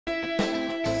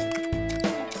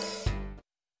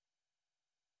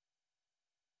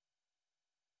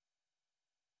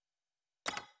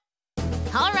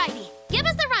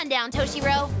down,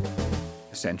 Toshiro?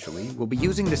 Essentially, we'll be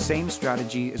using the same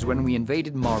strategy as when we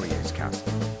invaded Marie's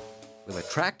castle. We'll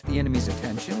attract the enemy's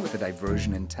attention with a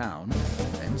diversion in town,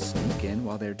 then sneak in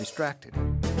while they're distracted.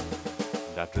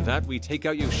 And after that, we take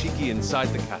out Yoshiki inside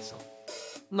the castle.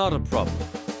 Not a problem.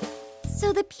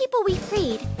 So the people we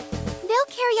freed, they'll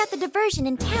carry out the diversion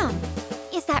in town.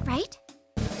 Is that right?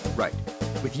 Right.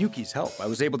 With Yuki's help, I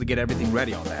was able to get everything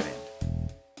ready on that end.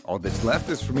 All that's left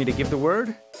is for me to give the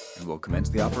word, and we'll commence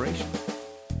the operation.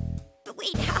 But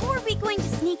wait, how are we going to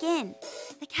sneak in?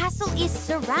 The castle is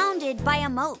surrounded by a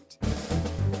moat.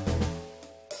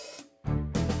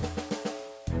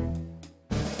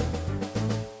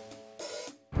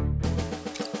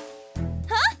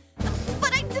 Huh?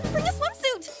 But I didn't bring a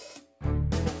swimsuit!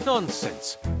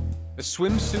 Nonsense. A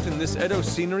swimsuit in this Edo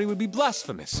scenery would be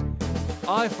blasphemous.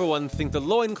 I, for one, think the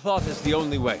loincloth is the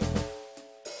only way.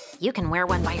 You can wear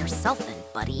one by yourself then,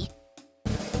 buddy.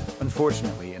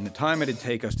 Unfortunately, in the time it'd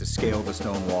take us to scale the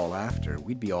stone wall after,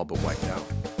 we'd be all but wiped out.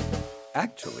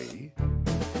 Actually,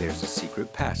 there's a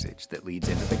secret passage that leads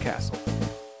into the castle.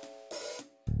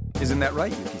 Isn't that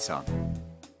right, Yuki-san?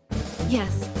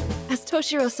 Yes. As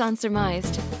Toshiro-san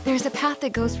surmised, there's a path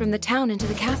that goes from the town into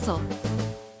the castle.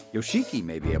 Yoshiki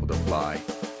may be able to fly,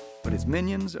 but his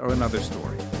minions are another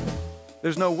story.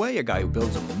 There's no way a guy who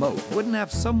builds a moat wouldn't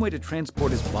have some way to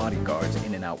transport his bodyguards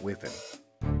in and out with him.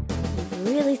 You've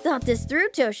really thought this through,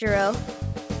 Toshiro.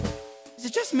 Is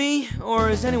it just me, or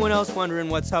is anyone else wondering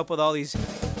what's up with all these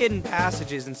hidden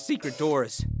passages and secret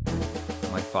doors?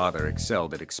 My father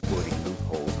excelled at exploiting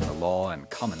loopholes in the law and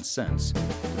common sense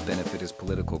to benefit his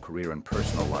political career and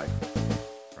personal life.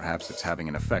 Perhaps it's having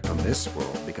an effect on this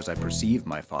world because I perceive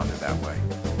my father that way.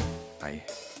 I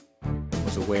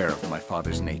was aware of my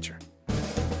father's nature.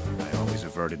 I always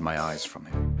averted my eyes from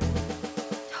him.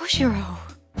 Toshiro.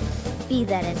 Be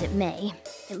that as it may,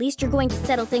 at least you're going to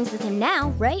settle things with him now,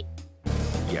 right?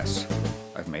 Yes,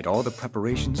 I've made all the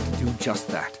preparations to do just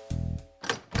that.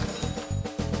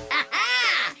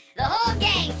 Aha! The whole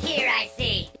gang's here, I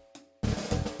see.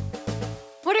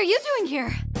 What are you doing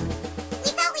here?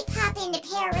 We thought we'd pop in to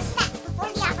pay our respects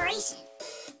before the operation.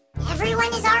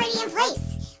 Everyone is already in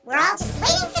place. We're all just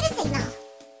waiting for the signal.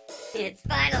 It's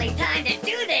finally time to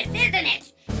do this, isn't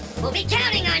it? We'll be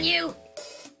counting on you.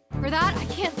 For that, I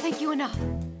can't thank you enough.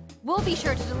 We'll be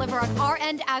sure to deliver on our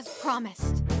end as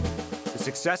promised. The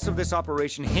success of this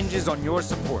operation hinges on your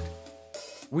support.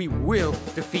 We will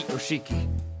defeat Yoshiki.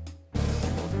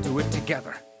 We'll do it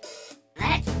together.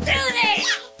 Let's do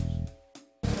this!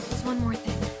 Just one more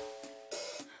thing.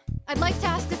 I'd like to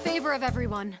ask a favor of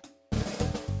everyone.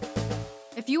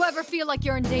 If you ever feel like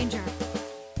you're in danger,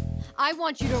 I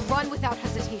want you to run without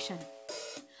hesitation.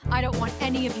 I don't want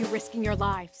any of you risking your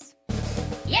lives.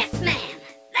 Yes, ma'am.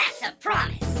 That's a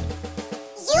promise.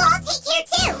 You all take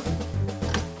care, too.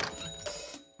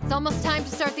 It's almost time to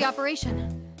start the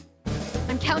operation.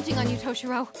 I'm counting on you,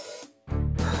 Toshiro.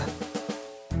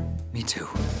 Me too.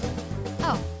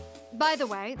 Oh, by the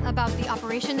way, about the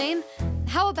operation name,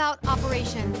 how about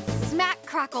Operation Smack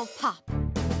Crackle Pop?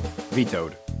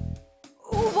 Vetoed.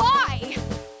 Why?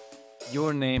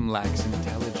 Your name lacks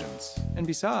intelligence. And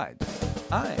besides,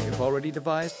 I've already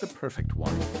devised the perfect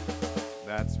one.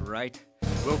 That's right.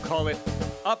 We'll call it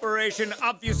Operation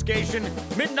Obfuscation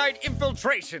Midnight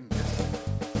Infiltration.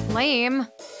 Lame.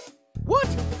 What?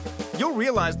 You'll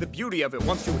realize the beauty of it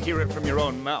once you hear it from your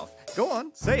own mouth. Go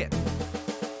on, say it.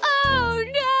 Oh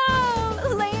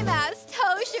no! Lame-ass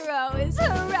Toshiro is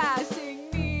harassing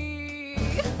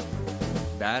me.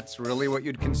 That's really what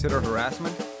you'd consider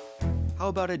harassment? How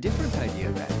about a different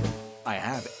idea then? I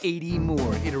have 80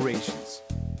 more iterations.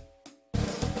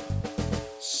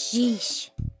 Sheesh.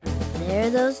 There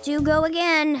those two go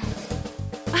again.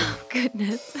 Oh,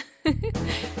 goodness.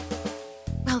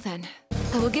 Well then,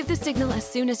 I will give the signal as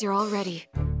soon as you're all ready.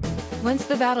 Once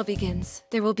the battle begins,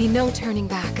 there will be no turning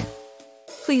back.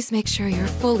 Please make sure you're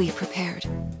fully prepared.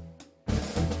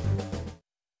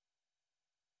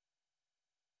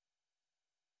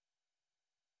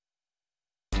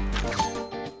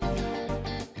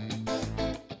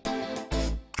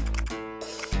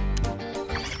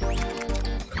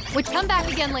 We'd come back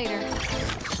again later.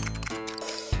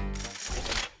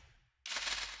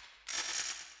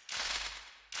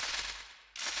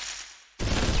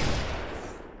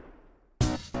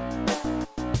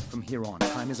 From here on,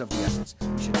 time is of the essence.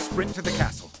 We should sprint to the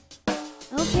castle.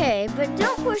 Okay, but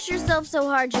don't push yourself so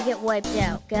hard you get wiped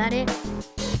out, got it?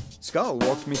 Skull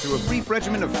walked me through a brief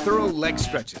regimen of thorough leg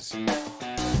stretches.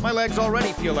 My legs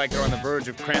already feel like they're on the verge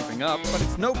of cramping up, but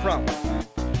it's no problem.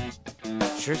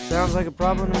 Sure sounds like a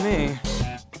problem to me.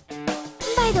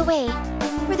 By the way,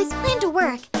 for this plan to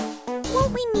work,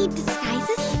 Won't we need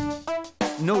disguises?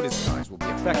 No disguise will be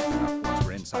effective enough once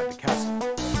we're inside the castle.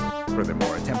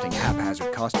 Furthermore, attempting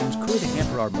haphazard costumes could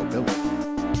hamper our mobility.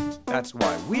 That's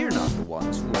why we're not the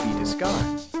ones who will be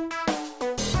disguised.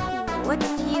 What do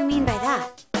you mean by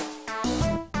that?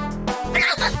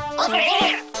 Over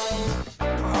here!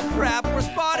 Oh crap, we're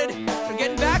spotted! We're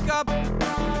getting back up!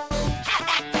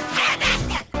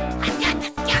 I've got the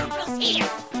scoundrels here!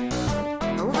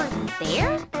 Over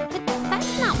there? But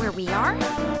that's not where we are.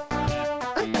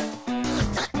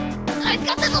 I've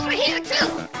got them over here, too!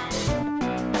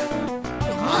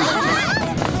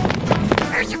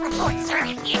 Urgent report, sir.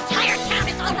 The entire town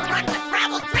is overrun with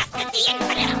rabble dressed as the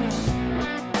infidels!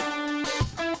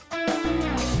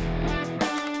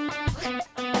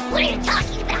 What are you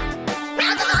talking about?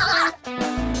 Round them all up!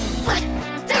 But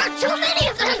there are too many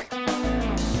of them!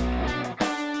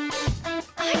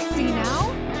 I see now.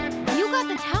 You got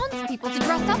the townspeople to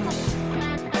dress up like us.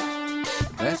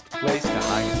 The best place to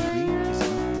hide a tree is in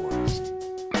the forest.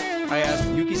 I asked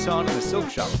Yuki-san and the silk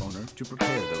shop owner to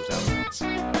prepare those outfits.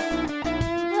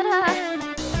 But,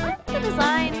 aren't the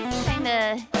designs kinda...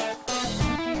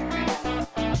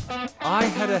 I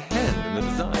had a hand in the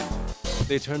design.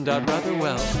 They turned out rather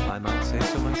well, if I might say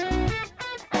so myself.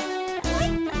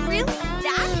 Really?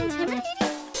 That intimidating?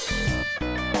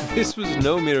 This was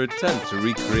no mere attempt to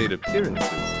recreate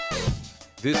appearances.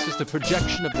 This is the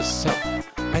projection of the self,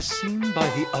 as seen by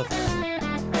the other.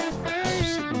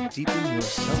 Perhaps it will deepen your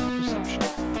self-perception.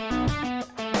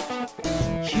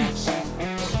 Yes.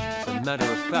 As a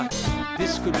matter of fact,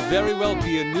 this could very well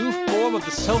be a new form of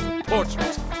the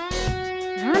self-portrait.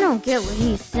 I don't get what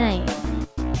he's saying.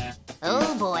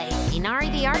 Oh boy, Inari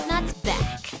the Art Nut's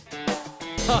back.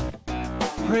 Ha!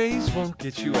 Praise won't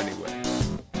get you anywhere.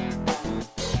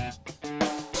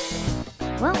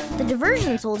 Well, the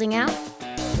diversion's holding out.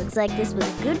 Looks like this was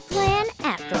a good plan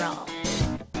after all.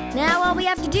 Now all we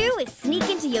have to do is sneak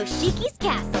into Yoshiki's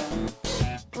castle.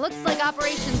 Looks like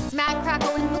Operation Smack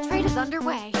Crackle Infiltrate is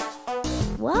underway.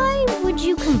 Why would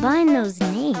you combine those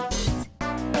names?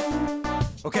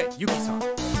 Okay, Yuki-san,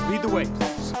 lead the way,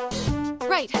 please.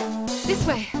 Right. This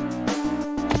way.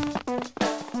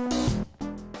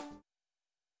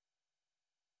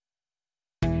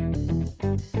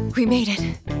 We made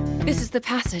it. This is the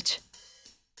passage.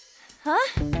 Huh?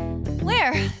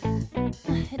 Where?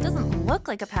 It doesn't look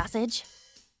like a passage.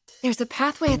 There's a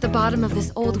pathway at the bottom of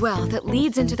this old well that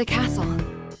leads into the castle.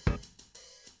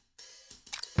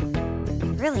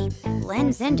 It really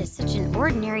blends into such an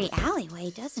ordinary alleyway,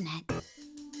 doesn't it?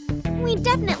 We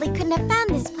definitely couldn't have found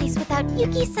this place without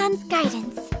Yuki-san's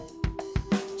guidance.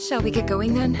 Shall we get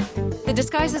going then? The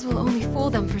disguises will only fool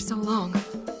them for so long.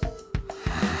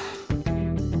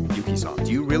 Yuki-san,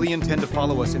 do you really intend to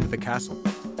follow us into the castle?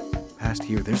 Past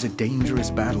here, there's a dangerous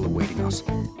battle awaiting us.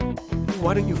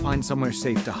 Why don't you find somewhere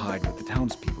safe to hide with the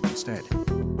townspeople instead?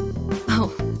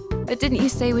 Oh, but didn't you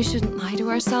say we shouldn't lie to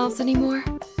ourselves anymore?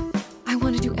 I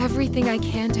want to do everything I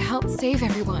can to help save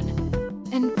everyone.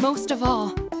 And most of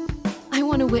all, I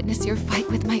want to witness your fight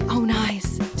with my own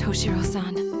eyes,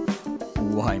 Toshiro-san.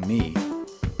 Why me?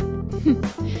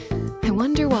 I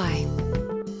wonder why.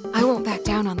 I won't back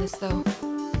down on this, though.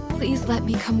 Please let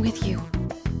me come with you.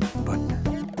 But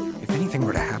if anything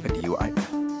were to happen to you,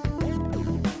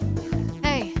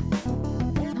 Hey,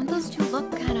 Don't those two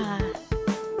look kinda...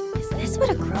 Is this what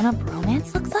a grown-up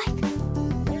romance looks like?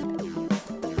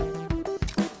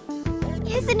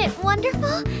 Isn't it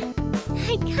wonderful?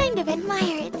 I kind of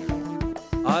admire it.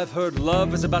 I've heard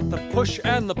love is about the push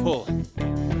and the pull.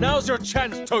 Now's your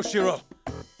chance, Toshiro!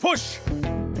 Push!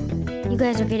 You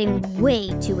guys are getting way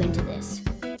too into this.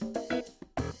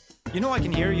 You know I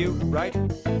can hear you, right?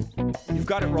 You've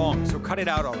got it wrong, so cut it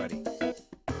out already.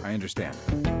 I understand.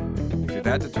 If you're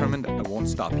that determined, I won't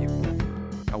stop you.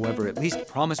 However, at least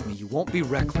promise me you won't be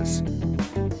reckless.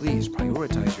 Please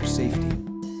prioritize your safety.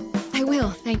 I will,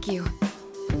 thank you.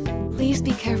 Please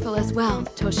be careful as well,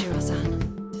 Toshiro-san.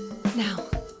 Now,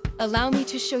 allow me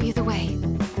to show you the way.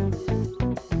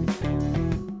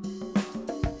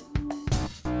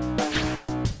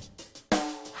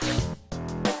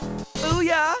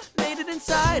 Booyah! Made it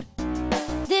inside!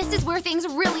 This is where things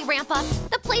really ramp up.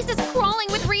 The place is crawling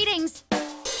with readings.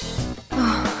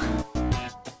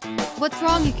 What's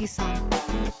wrong, Yuki-san?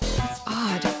 It's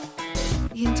odd.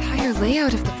 The entire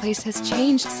layout of the place has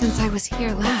changed since I was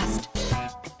here last.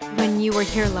 When you were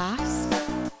here last?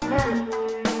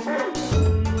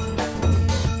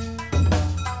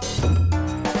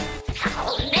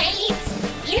 Foul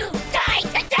names! You die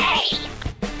today!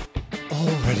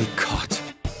 Already caught.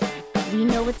 We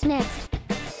know what's next.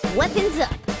 Weapons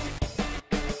up.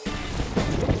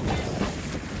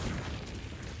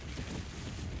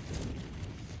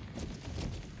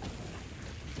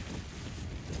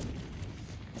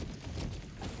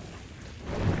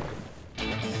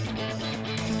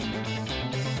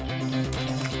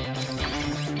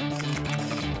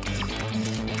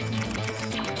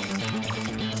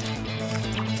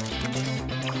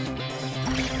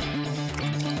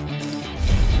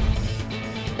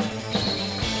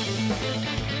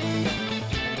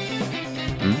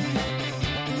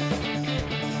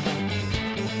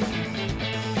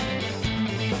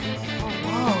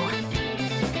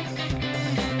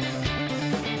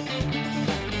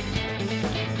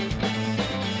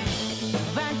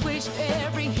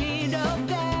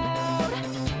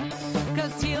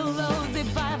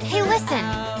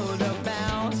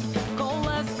 listen.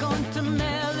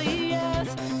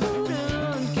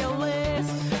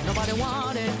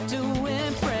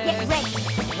 Get ready.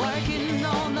 Working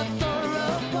on the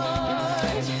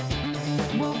thoroughfares.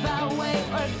 Move away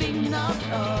or be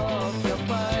knocked off your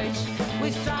perch.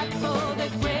 We strive for the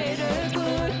greater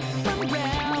good. From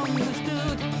ground we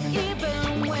stood,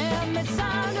 even when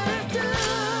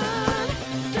misunderstood.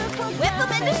 Whip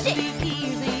 'em in the shit. The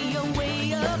easier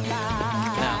way of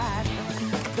life.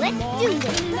 Let's do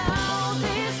this.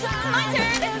 My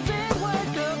turn.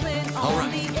 All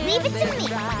right. Leave it to me.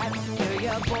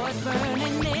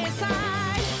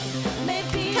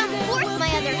 Come forth, my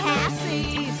other half.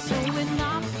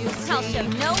 I'll show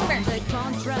no mercy.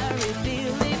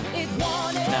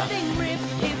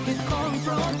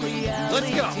 Let's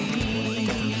go.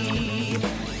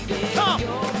 Come.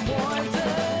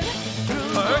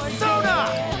 Persona.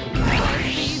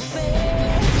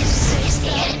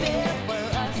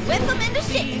 Whip 'em into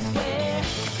shape.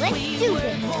 Let's do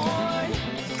this.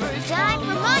 Time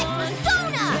for my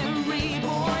persona.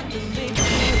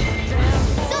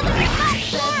 So the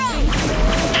remote world.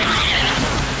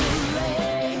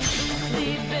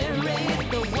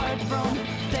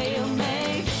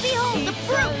 Behold the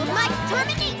proof of my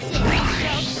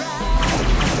determination.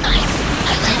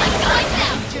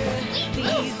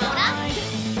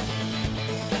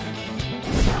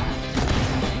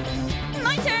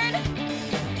 My turn.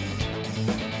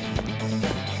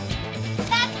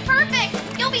 That's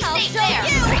perfect! You'll be I'll safe show there!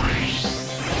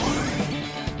 you.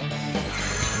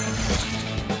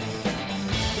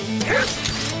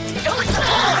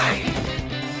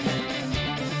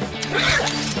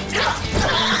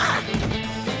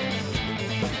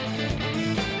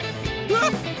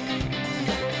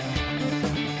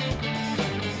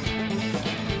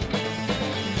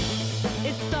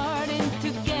 It's starting to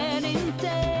get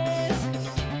intense.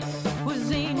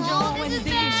 Who's angel Oh, this when is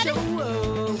they bad.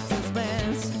 show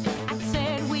suspense? I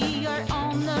said we are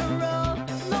on the road,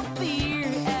 no fear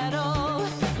at all.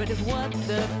 But it's what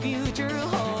the future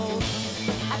holds.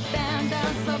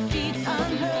 Abandon's a beat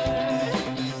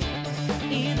unheard.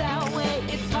 Either way,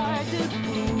 it's hard to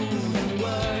put in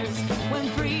words. When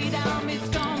freedom is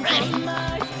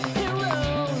compromised,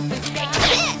 heroes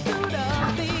disguised stood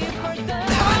up before the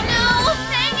Oh no!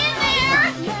 Hang in there!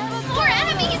 More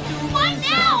enemies! What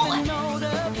now?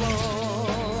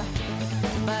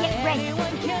 Get ready.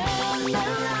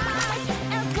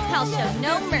 I'll show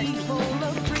no mercy.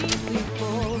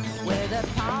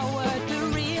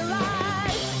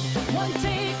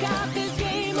 Time to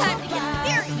get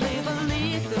serious.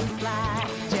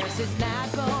 It's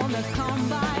not gonna come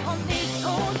by on its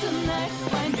own tonight.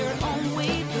 Find your own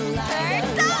way to life.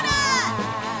 Persona!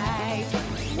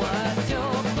 What's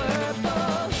your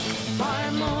purpose?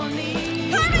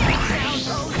 Harmony. Sounds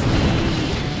so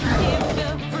sweet. Keep the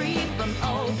free from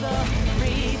all the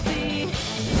pretty.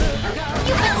 Look out.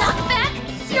 You've been knocked back?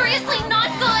 Seriously not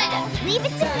good! Leave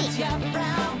it to me.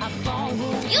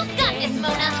 You've got this,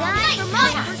 Mona! Time Nice, for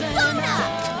my Mona! persona.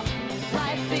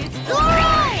 Life is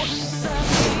Zoro!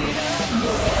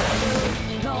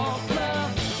 no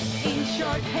love in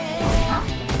short hair.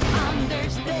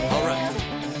 Understand? All right.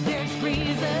 There's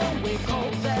reason we call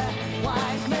the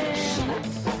wise man.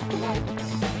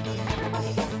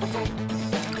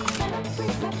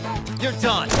 You're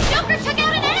done. Joker took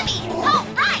out an enemy! Oh,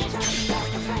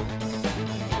 right!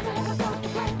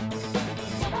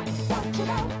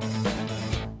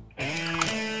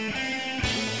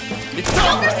 It's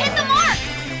Joker's hit the mark!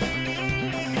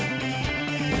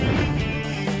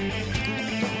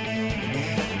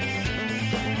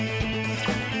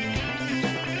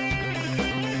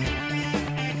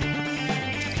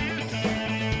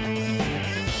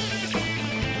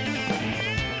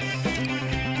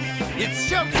 It's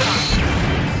showtime.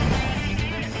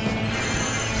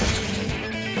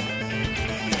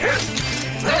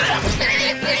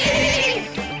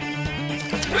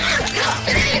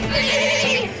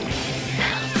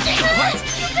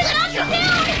 You've been knocked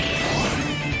down!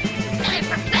 Time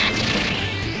for back!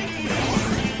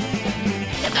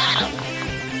 The battle!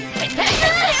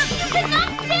 You've been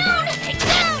knocked down!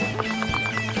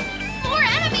 More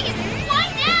enemies! Why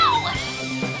now?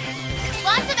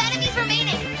 Lots of enemies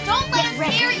remaining! Don't let them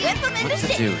scare you! Whip 'em into What's to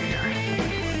shape. do here?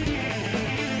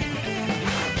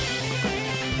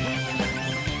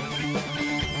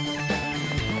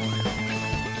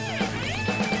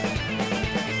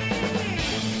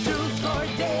 Truth or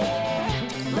dare,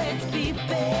 let's be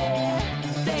fair.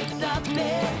 Take the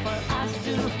bait for us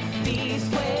to be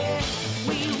square.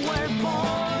 We were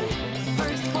born,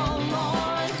 first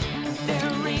forlorn,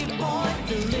 then reborn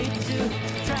to live to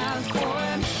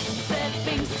transform. Set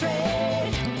things straight.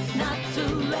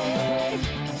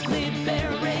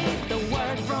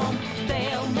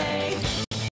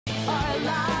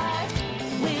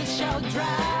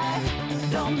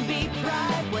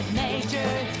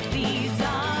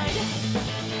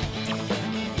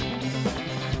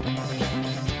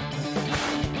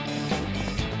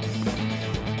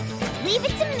 Leave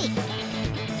it to me.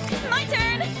 My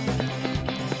turn!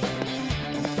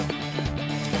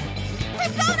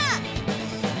 Persona!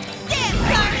 Damn,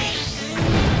 sorry!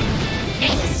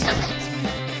 Excellent.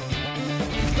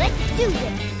 Let's do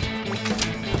this.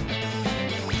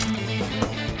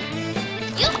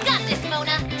 You've got this,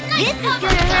 Mona. Nice This is cover.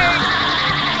 gonna hurt.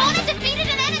 Mona defeated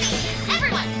an enemy.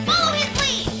 Everyone, follow his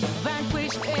lead.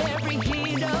 Vanquish every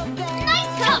hit of that. Nice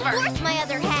Of cover. course, my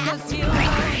other half. Cause you know the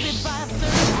bastard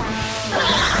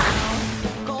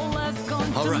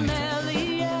All right.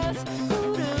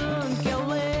 couldn't care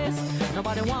less.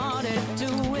 Nobody wanted to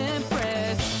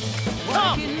impress.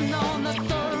 Working on the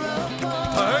thorough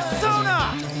Persona!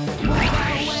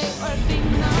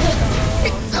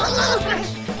 It's all over.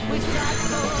 We strive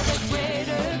for the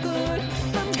greater good.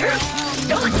 From ground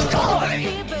Don't score.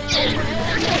 even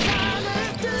when it's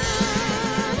understood.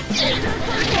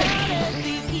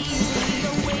 The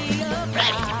easier way of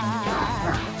life.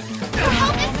 Your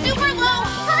health is super low.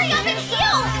 Hurry up and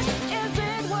heal. Is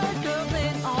it worth of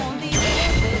it on the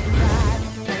other side?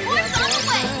 Horse on the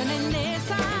way. Turning this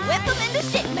side. Whip 'em into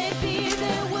shit. Maybe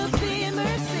there will be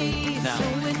mercy. Now, So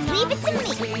it leave it to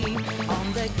me. on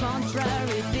the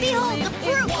contrary, Behold the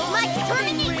proof of my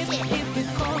determination. if it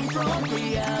comes from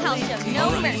reality. I'll show no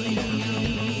mercy.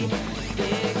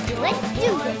 Let's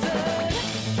do this.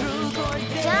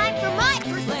 Time for my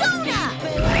persona.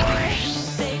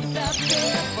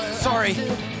 sorry.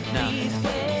 Now,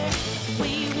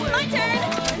 My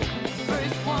turn.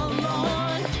 First one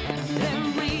on, then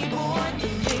reborn.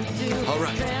 all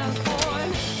right.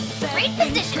 Great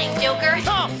positioning, Joker.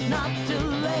 Not too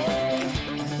late.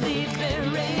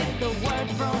 Liberate the word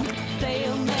from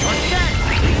stalemate.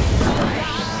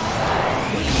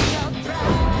 We all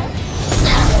drive.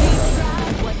 We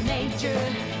drive what nature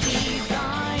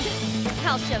designed.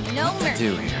 I'll show no mercy.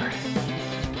 Do here.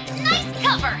 Nice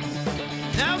cover.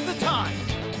 Now's the time!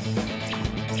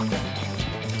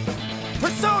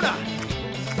 Persona!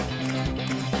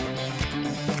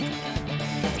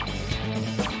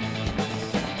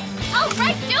 All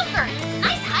right, Joker.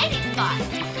 Nice hiding spot.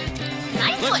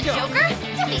 Nice Let's one, go. Joker.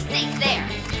 You'll be safe there.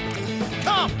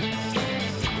 Come!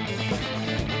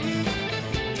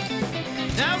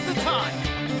 Now's the time!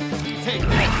 Take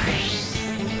this!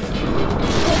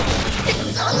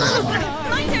 It's all over.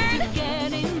 My turn.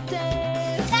 Getting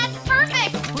dead. That's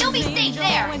perfect. You'll be safe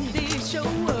there. When this show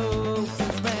of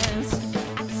suspense,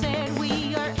 I said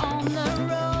we are on the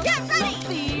road. Get ready. No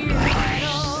fear at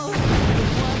all.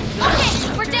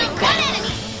 Okay, we're down one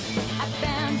enemy. I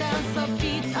found out some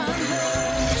beats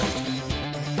unheard.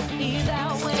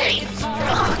 Either way, Stay it's strong.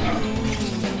 hard to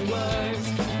words.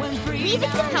 When Leave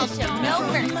it to me. I'll show no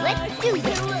mercy. Let's do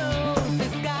this.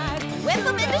 Whip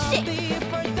 'em into shit.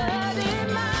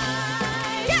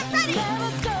 Get ready.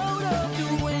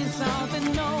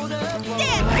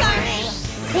 Damn, sorry.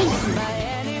 Thank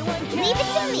you. Leave it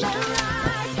to me.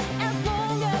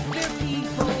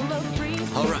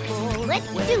 All right. Let's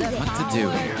do this. What to do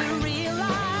here?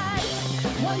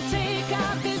 One take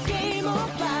out this game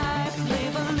of life.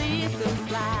 Live a little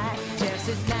slide. Just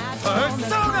as natural as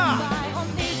Persona! by on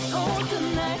its own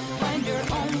tonight. Find your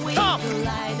own way Come! to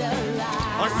light a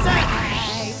light. Or set!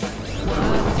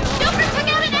 Joker took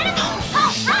out an enemy. All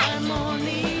right.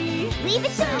 Harmony. Leave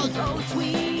it to me. So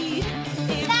sweet.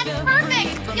 If That's the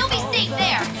perfect. You'll be safe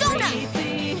there. Persona.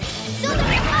 pretty So the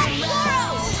Goro.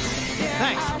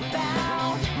 Thanks! are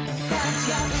bound, that's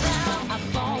your sound. A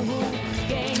phone who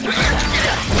gain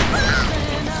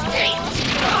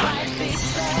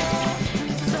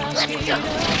Let's go.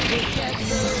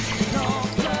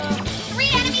 3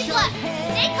 enemies left.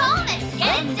 Stay calm and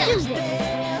get it Do done.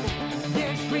 this.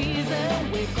 There's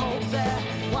reason we call that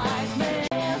wise man.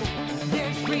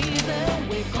 There's reason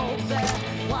we call that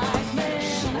wise man.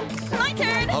 My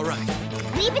turn. All right.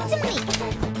 Leave it to me.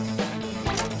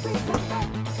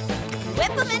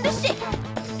 Whip 'em into shit.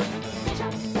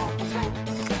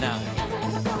 Now,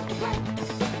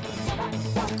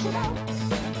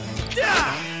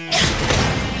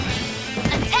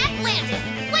 Attack landed.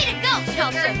 Way to go,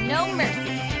 I'll Joker. show no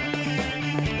mercy.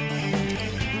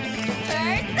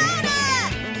 Persona!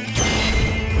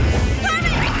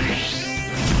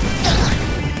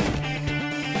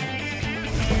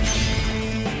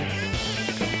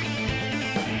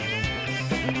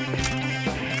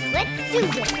 Let's do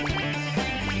this.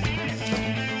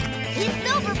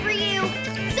 It's over for you.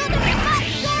 So the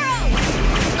Goro.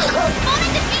 Mona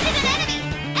defeated an enemy.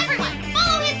 Everyone,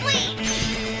 follow his lead.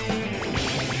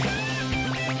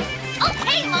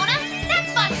 Okay, Mona. That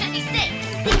spot should be safe.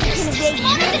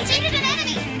 Mona defeated an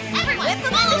enemy. Everyone,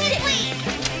 follow his lead.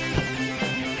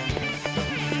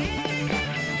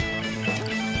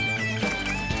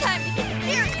 Time to get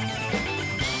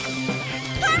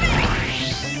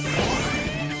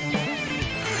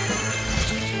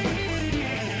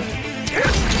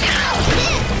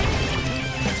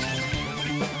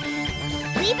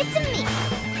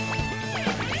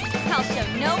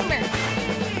no mercy.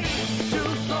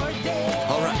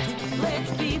 All right.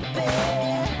 Let's be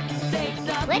fair. Take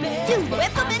the Let's do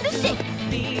whip them into shape.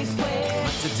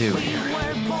 What to do here?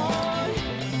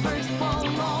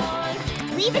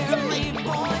 Leave it to me.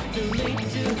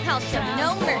 I'll show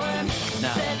no mercy.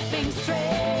 Now, Set things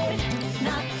straight,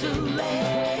 not too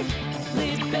late.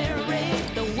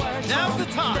 Liberate the world. Now's the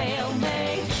time.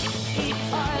 Stalemate.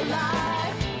 It's our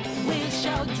life. We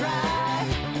shall drive.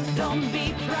 Don't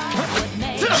be proud. What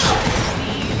makes us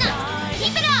design.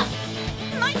 Keep it up.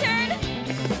 My turn.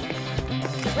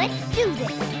 Let's do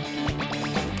this.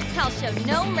 I'll show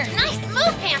no mercy. Nice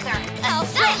move, Panther! I'll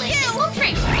show you.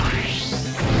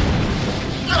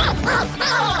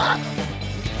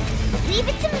 Leave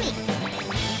it to me.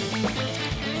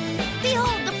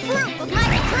 Behold the proof of my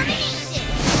determination.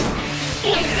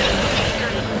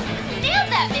 Nailed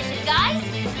that mission, guys!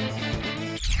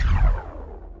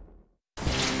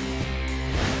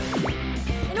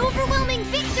 An overwhelming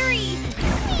victory.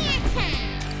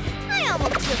 I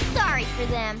almost feel sorry for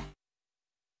them.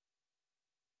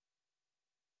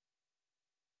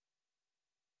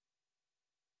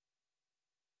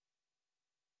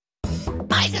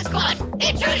 Bison Squad!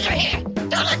 Intruders are here!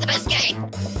 Don't let them escape!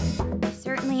 I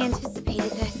certainly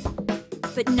anticipated this,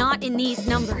 but not in these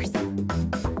numbers.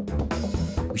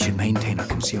 we should maintain our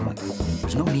concealment.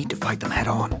 There's no need to fight them head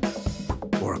on.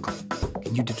 Oracle,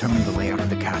 can you determine the layout of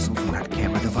the castle from that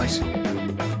camera device?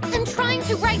 I'm trying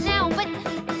to right now, but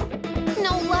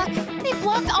no luck. They've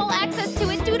blocked all access to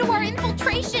it due to our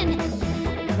infiltration.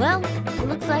 Well, it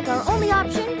looks like our only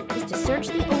option is to search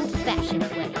the old-fashioned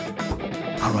way.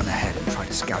 I'll run ahead and try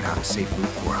to scout out a safe route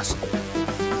for us.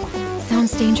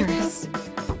 Sounds dangerous.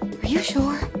 Are you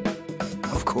sure?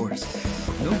 Of course.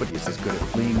 Nobody is as good at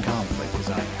fleeing conflict as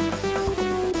I am.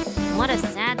 What a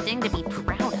sad thing to be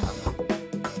proud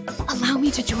of. Allow me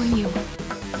to join you.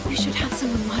 You should have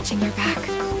someone watching your back.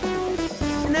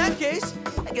 In that case,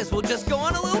 I guess we'll just go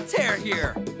on a little tear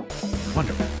here.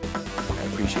 Wonderful. I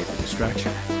appreciate the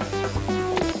distraction.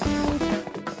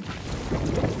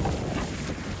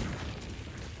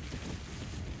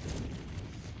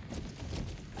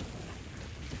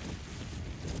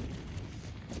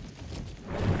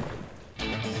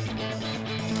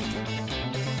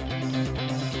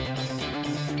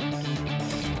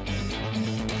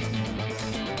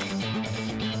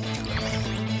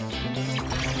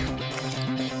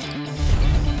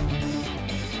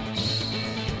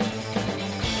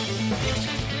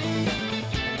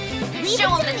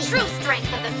 Show them the true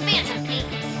strength of the Phantom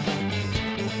Thieves!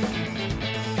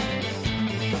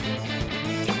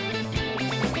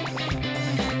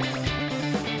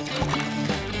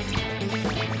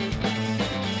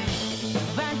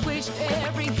 Vanquished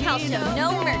every I'll show no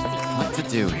mercy. What to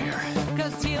do here?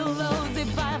 Cause Hillo's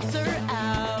vibes are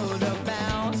out of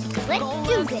bounds. Let's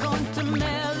do this. Going to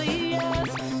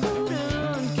Melius,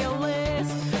 couldn't care less.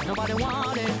 Nobody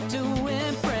wanted to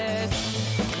impress.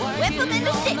 Whip 'em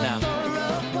into shape. Now.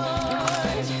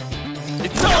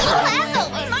 Oh, Ethel!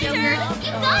 My turn!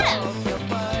 You got him!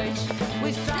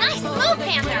 Nice move,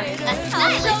 Panther! A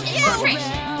stylish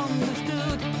infiltration!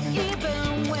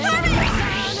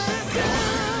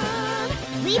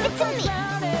 Leave it to me.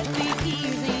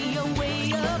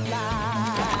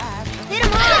 Hit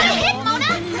him hard! Good hit, Mona!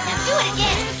 Now do it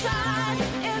again!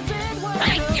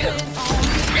 Thank you!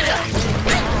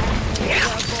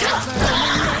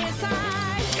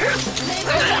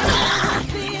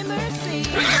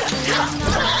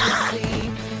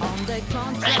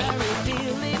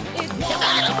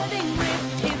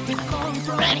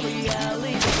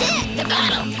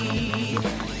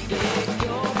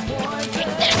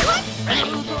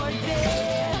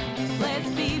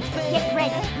 Get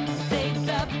ready.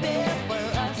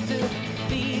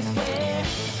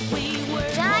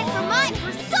 Time for my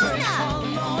persona.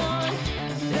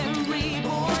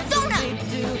 Persona.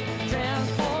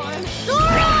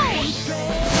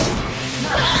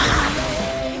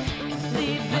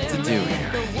 What to do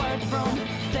here?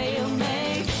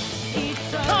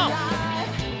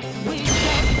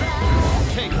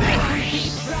 Take this.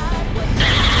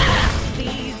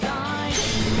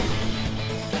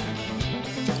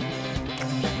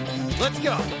 Let's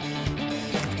go.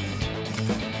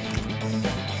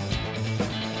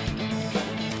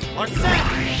 Our set.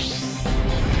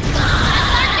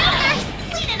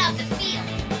 Cleaning up the field!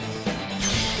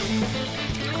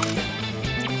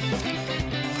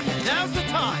 Now's the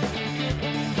time.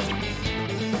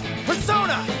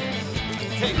 Persona.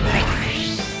 Take this.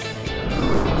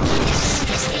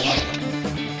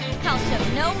 I'll show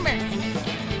no mercy.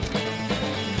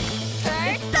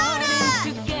 Persona!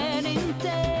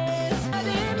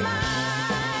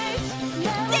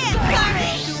 Dance, Carmen!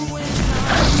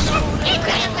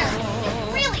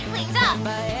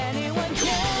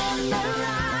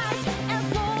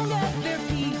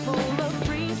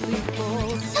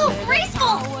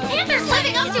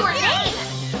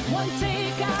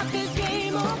 got this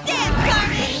game on Damn,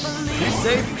 Carmen! You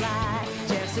safe?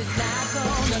 just it's not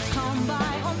gonna come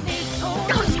by on its own.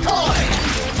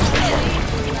 Dogecoin!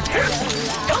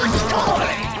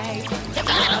 Dogecoin!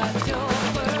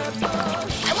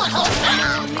 I want whole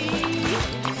town!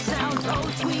 Sounds so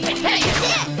sweet. Hey!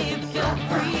 If you're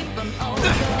free from all the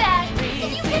Dad, can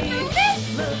you get through this?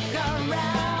 look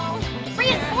around.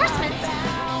 Reinforcements?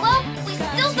 Well, we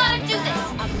still gotta do this.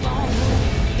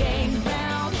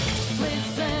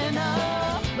 Listen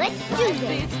up. Let's do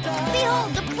this.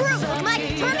 Behold the proof of my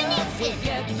determination.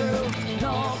 Get through,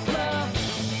 no bluff.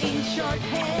 In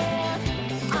shorthand,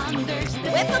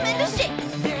 understand. Whip 'em into shape.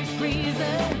 There's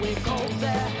reason we call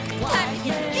that Time to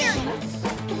get serious.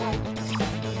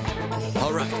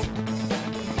 All right.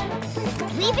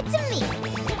 Leave it to me.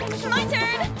 My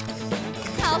turn.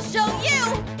 I'll show you.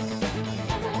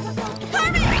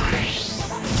 Carmen!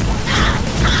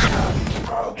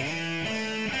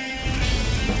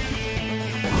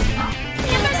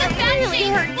 Amber's in bad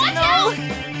shape. Watch out!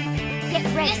 Get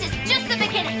ready. This is just the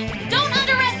beginning. Don't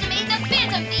underestimate the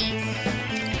Phantom Beast.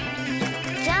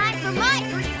 Time for my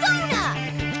persona.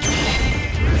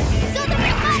 So the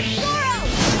remote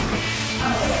Zoro.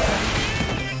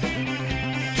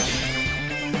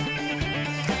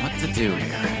 What to do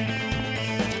here?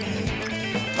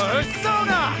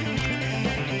 Persona!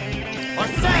 Or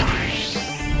set!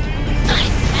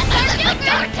 That's our new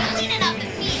group. Cleaning up the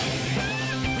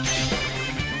field.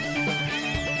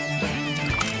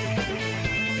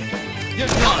 You're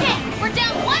Okay, done! we're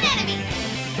down one enemy.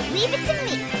 Leave it to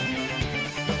me.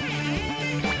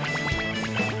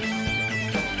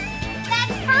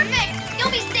 That's perfect.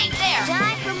 You'll be safe there.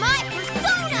 Time for my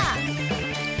persona.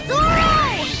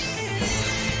 Zoro.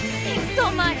 Thanks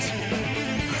so much.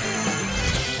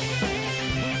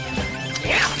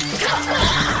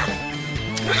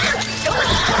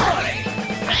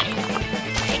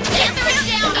 Panther is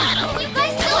down. You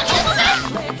guys still handle this?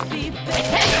 Let's be fair.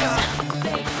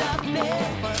 Take the bit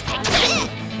for us.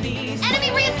 These Enemy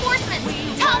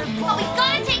reinforcements. Tough, but we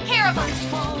gotta take care of them.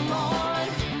 forlorn.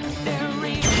 They're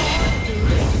reborn to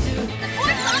live to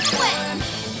Support's on the way.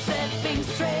 set things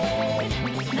straight.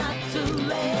 Not too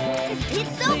late.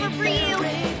 It's over for you.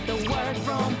 Liberate the word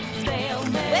from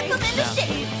stalemate. Whip 'em into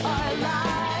shape. It's our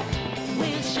life.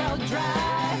 We shall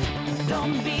drive.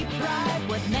 Don't be pride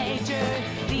what nature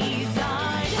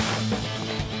designed.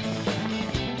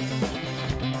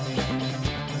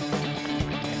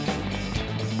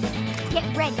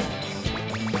 Get ready.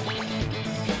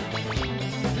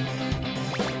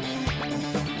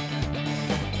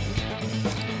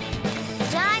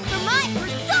 Time for my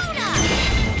persona.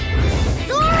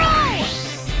 Zoro.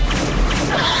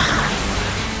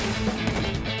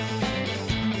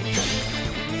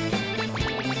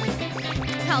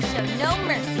 I'll show no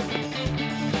mercy.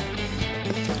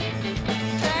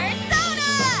 Persona.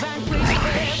 Vanquish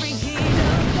every heat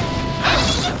of death.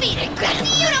 Enemy defeated.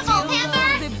 Beautiful, Panther.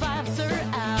 The vibes are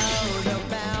out of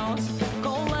bounds.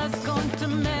 Colas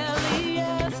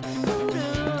contumelious.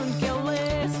 Couldn't kill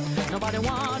this. Nobody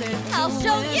wanted to I'll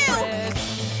show you. impress.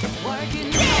 Working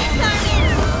Dance, Carmen.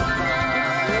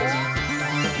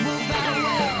 move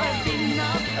away or be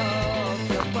knocked off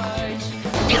your perch.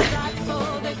 Shot for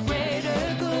the greater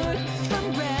good. From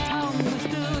ground we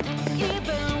stood.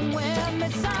 Even when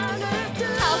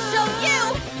misunderstood. I'll show you.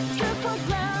 Took for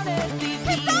granted the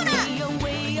Persona. easy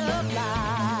way of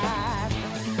life.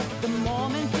 The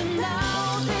moment to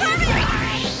now, this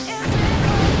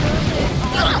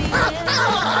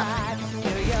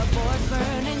hear your voice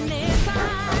burning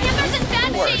inside. Panther's in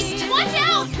bad shape. Watch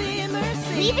out.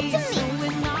 Leave it to me.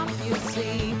 You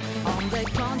see, on the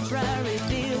contrary,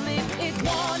 feel it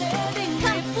wanted in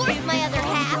Come forth, my other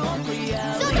half.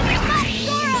 So the remote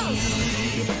Zoro.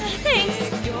 Thanks.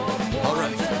 All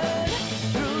right.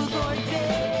 Truth or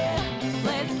dare,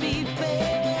 let's be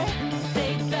fair.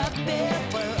 Take the bit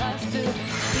for us to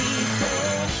be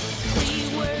fair. We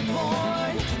were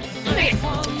born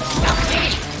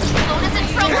Bonus in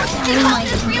trouble. His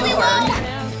health is really low.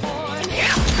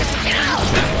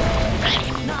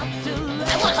 not to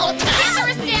I want whole town! Panther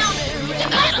is down. You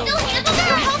guys still handle this?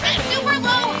 Your health is super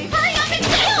low. Hurry up and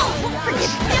kill.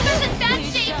 Panther's in bad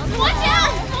shape. Watch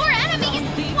out. More enemies.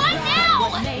 Why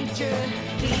now? nature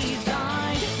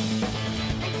designed.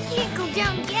 Can't go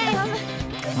down yet.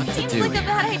 What to Seems do like a here?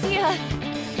 bad idea.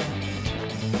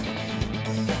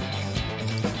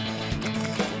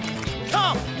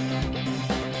 Come!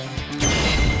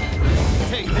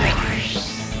 Take this!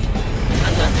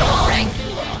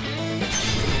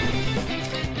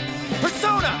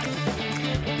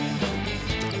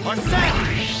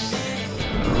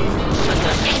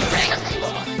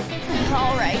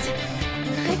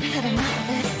 had enough of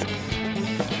this.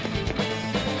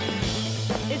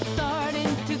 It's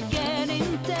starting to get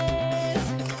intense.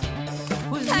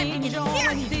 Was Time to get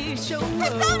enjoying this show.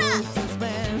 Persona!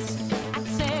 Suspense. I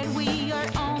said we are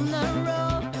on the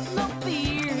road, no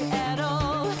fear at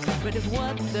all. But if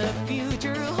what the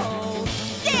future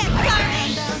holds. Damn,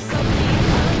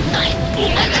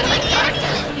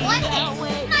 One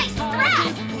hit! Nice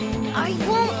threat! I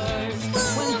won't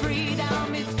When lose. freedom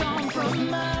is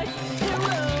compromised,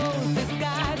 heroes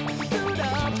disguised stood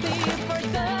up here for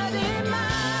the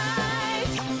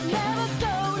demise. Never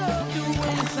thought of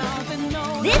doing something no.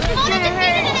 This is Mona gonna defeated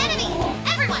hurt. an enemy!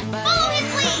 Everyone, follow his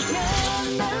lead!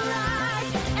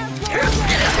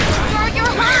 Throw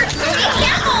your heart! Be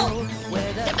careful!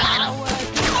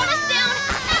 Mona's down!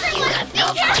 Everyone, be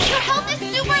careful! Your health is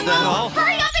super low!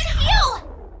 Hurry up and heal!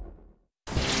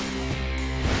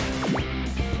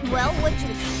 Well, what'd you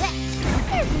expect?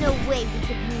 There's no way we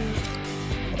could lose.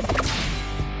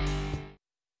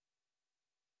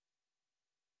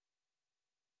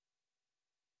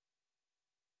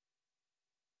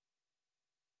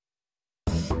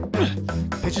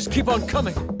 They just keep on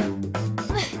coming.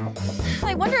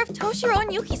 I wonder if Toshiro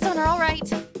and Yuki-san are all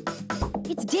right.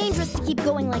 It's dangerous to keep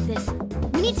going like this.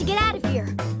 We need to get out of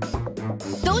here.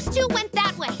 Those two went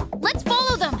that way. Let's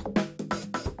follow them.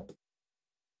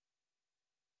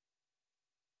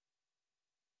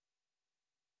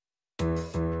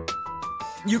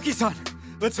 Yuki-san,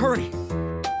 let's hurry.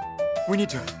 We need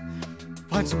to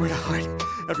find somewhere to hide.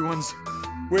 Everyone's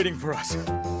waiting for us.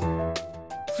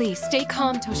 Please stay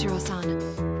calm, Toshiro-san.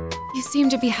 You seem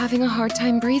to be having a hard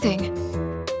time breathing.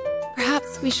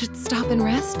 Perhaps we should stop and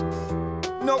rest?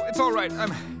 No, it's all right.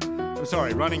 I'm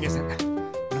sorry. Running isn't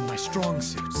one of my strong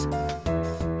suits.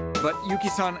 But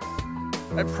Yuki-san,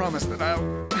 I promise that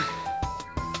I'll...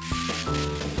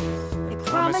 I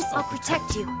promise I'll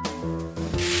protect you.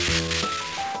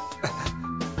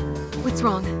 What's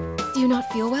wrong? Do you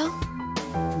not feel well?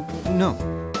 No,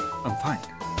 I'm fine.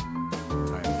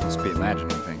 I must be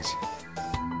imagining things.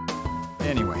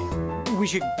 Anyway, we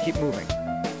should keep moving.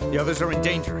 The others are in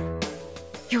danger.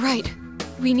 You're right.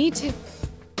 We need to...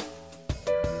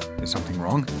 Is something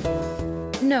wrong?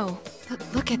 No, but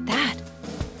look at that.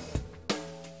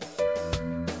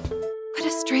 What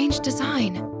a strange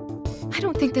design. I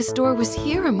don't think this door was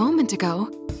here a moment ago.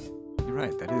 You're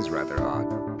right, that is rather odd.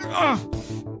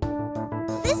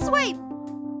 This way!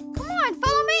 Come on,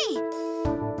 follow me!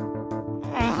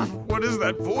 What is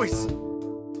that voice?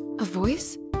 A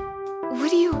voice? What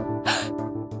do you...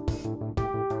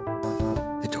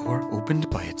 The door opened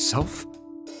by itself?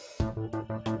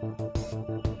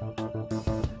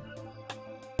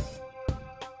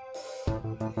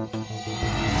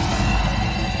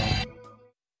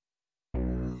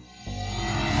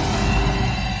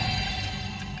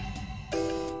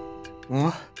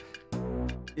 What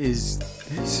is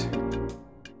this?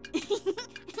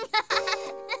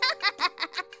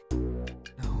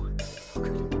 No. How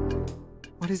could...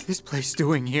 What is this place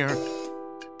doing here?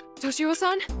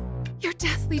 Toshiro-san? You're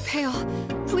deathly pale.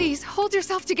 Please, hold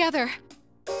yourself together.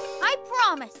 I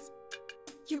promise!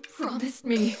 You promised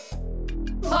me.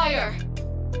 Liar!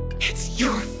 It's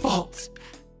your fault.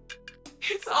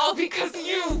 It's all because of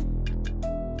you.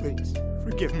 Please,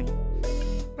 forgive me.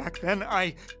 Back then,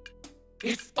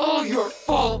 It's all your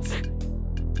fault.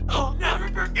 I'll never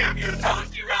forgive you,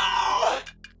 Toshiro!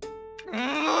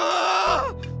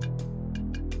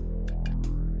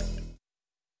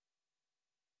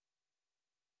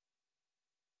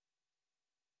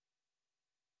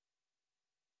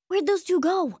 Where'd those two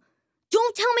go?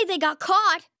 Don't tell me they got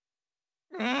caught!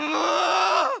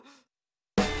 That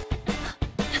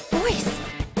voice.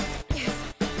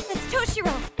 Yes, it's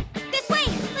Toshiro. This way.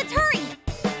 Let's hurry.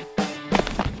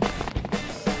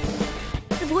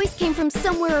 The voice came from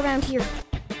somewhere around here.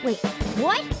 Wait,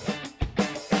 what?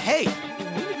 Hey,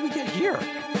 when did we get here?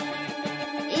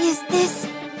 Is this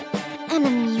an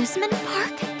amusement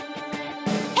park?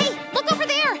 Hey, look over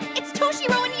there. It's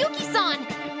Toshiro and Yuki-san.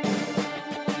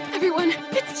 Everyone,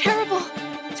 it's terrible.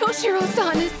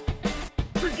 Toshiro-san is...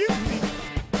 Forgive me.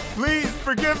 Please,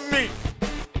 forgive me.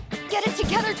 Get it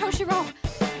together, Toshiro.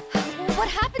 What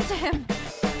happened to him?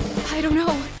 I don't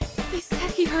know. He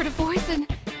said he heard a voice and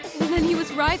then he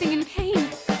was writhing in pain.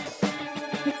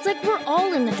 Looks like we're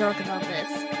all in the dark about this.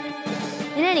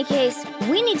 In any case,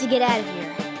 we need to get out of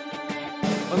here.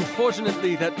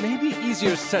 Unfortunately, that may be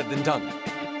easier said than done.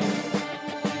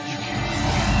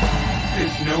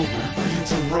 There's nowhere for you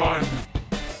to run.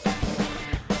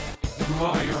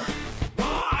 Liar.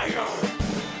 Liar!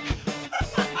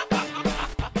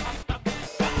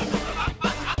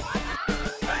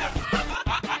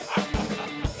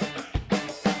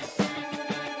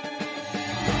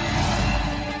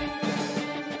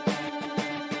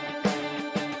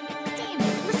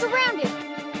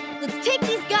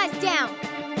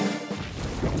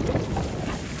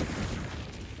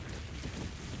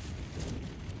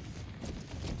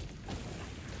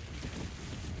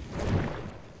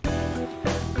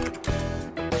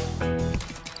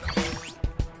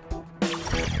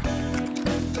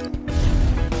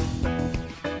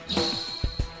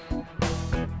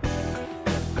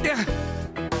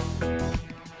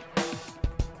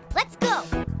 Let's go.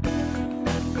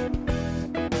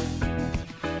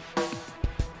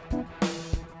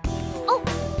 Oh.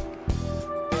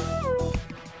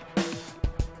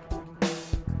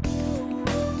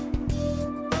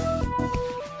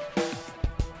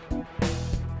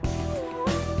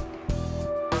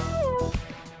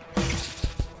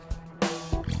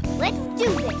 Let's do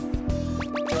this.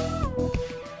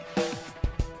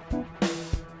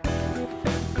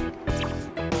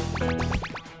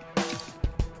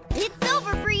 It's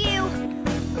over for you.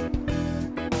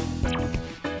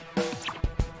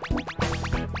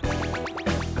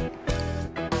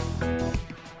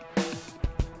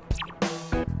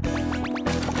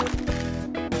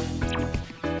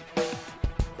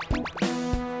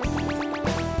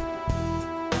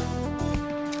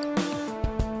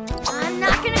 I'm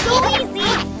not gonna go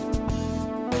easy.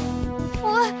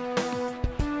 What?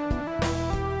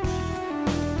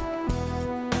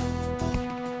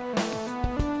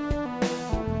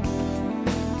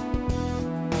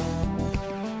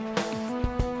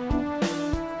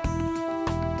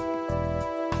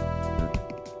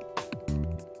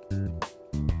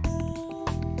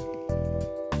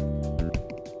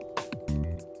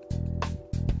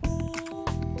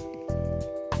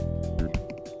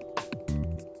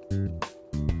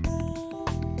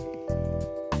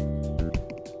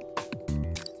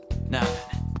 Now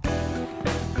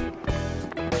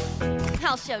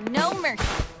I'll show no mercy.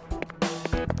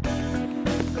 then,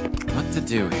 what to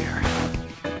do here?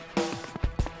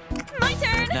 My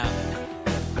turn. Now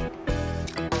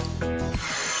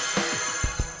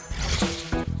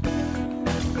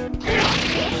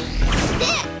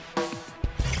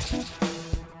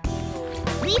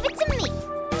Leave it to me.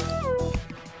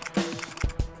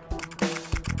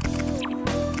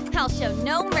 I'll show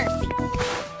no mercy.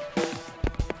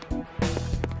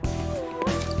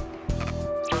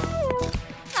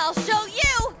 I'll show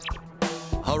you.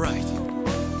 all right.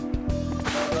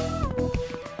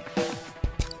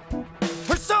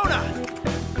 Persona!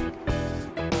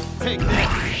 Take that.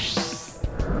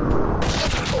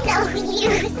 No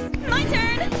use. My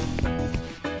turn.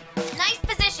 Nice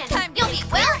position. You'll be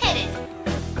well hidden.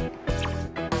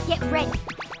 Get ready.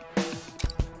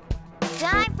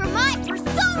 Time for my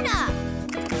persona.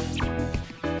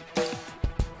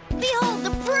 Behold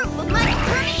the proof of my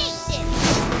determination.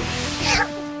 How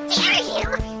dare you?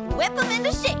 Whip them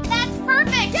into shape. That's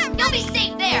perfect. You'll be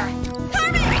safe there.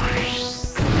 Perfect.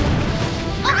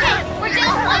 Okay, we're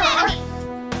down one enemy.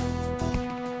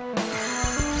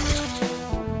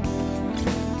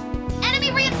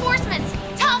 Enemy reinforcements.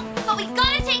 Tough, but we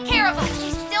gotta take care of them.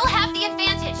 You still have the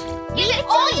advantage. Use it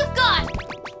all you've got.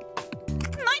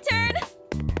 My turn.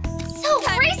 So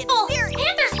Time to get graceful. serious.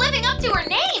 Panther's living up to her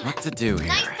name. What to do here?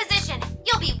 Nice position.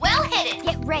 You'll be well hidden.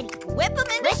 Get ready. Whip them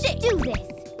into shape. Let's do this.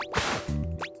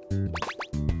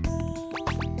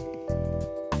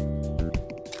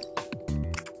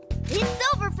 It's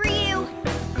over for you.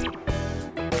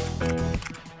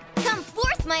 Come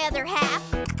force my other half.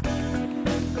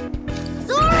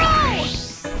 Zorro!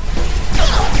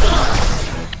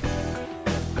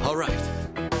 All right.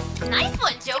 Nice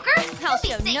one, Joker. I'll You'll be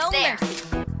show safe no there. mercy.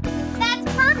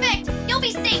 That's perfect. You'll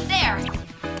be safe there.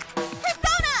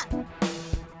 Persona!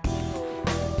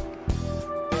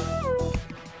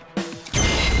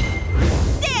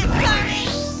 Damn,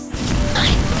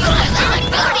 Carnage!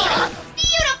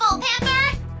 Beautiful,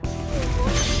 Panther.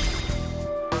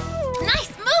 Nice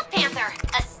move, Panther.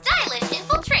 A stylish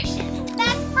infiltration.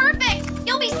 That's perfect.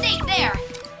 You'll be safe there.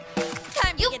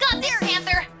 Time to You've get got this, serious.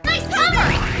 Panther. Nice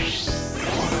cover.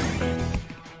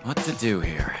 What to do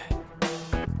here?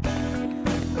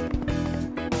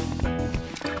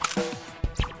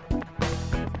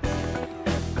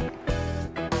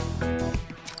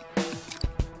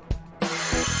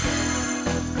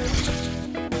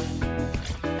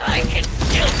 I can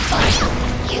still fight.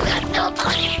 You got no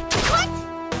money. What?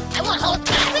 I won't hold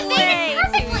back. We made it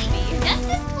perfectly. Just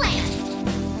as planned.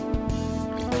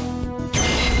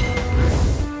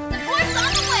 Support's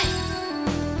on the way.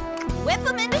 Whip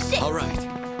them into shape. All right.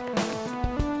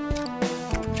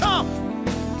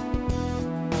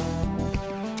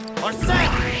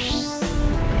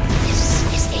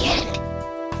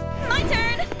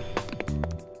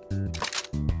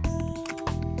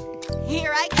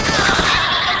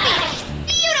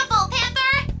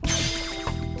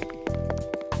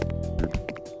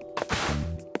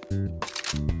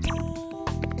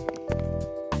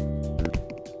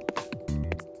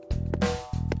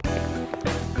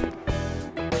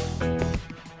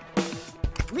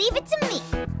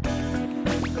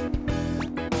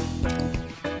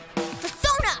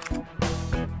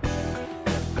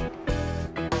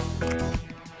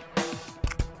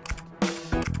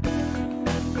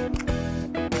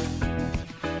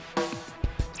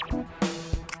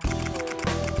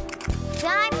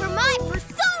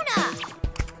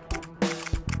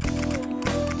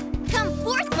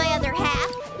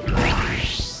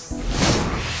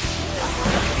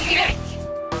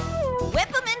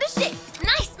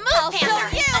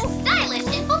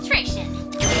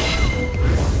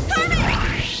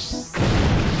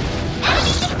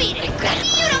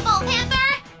 Beautiful, Panther!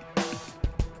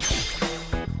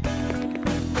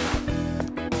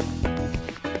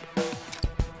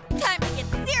 Time to get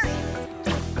serious.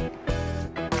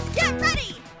 Get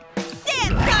ready.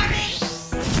 Dance, Carmen.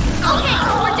 Okay,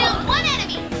 we're down one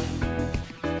enemy!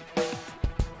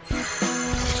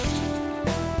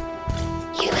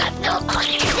 You have no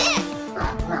plan.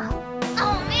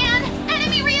 Oh man,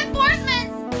 enemy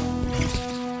reinforcements!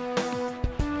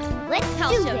 Let's I'll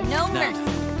do show this. no mercy.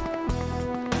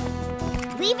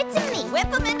 Leave it to me. Whip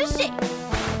them into shape.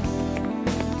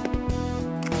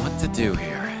 What to do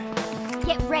here?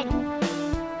 Get ready.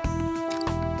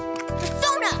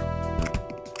 Persona!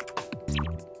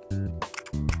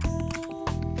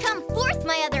 Come forth,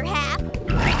 my other half.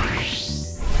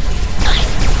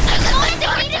 Someone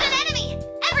defeated an enemy!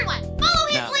 Everyone, follow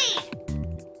his Now.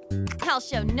 lead! I'll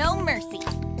show no mercy.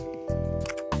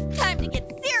 Time to get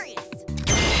serious.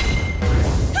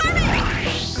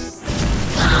 Carmen!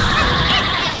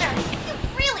 You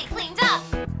really cleaned up!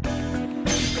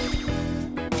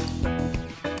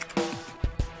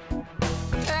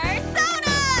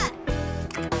 Persona!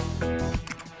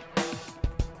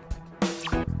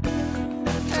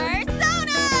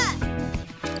 Persona!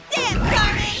 Dance,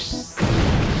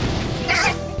 Carmen!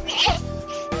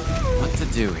 What to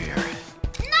do here?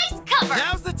 Nice cover!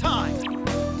 Now's the time!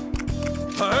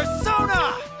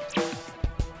 Persona!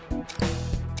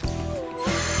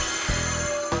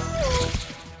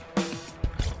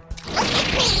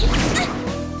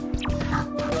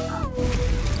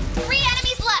 Three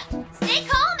enemies left! Stay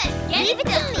calm and get Leave it it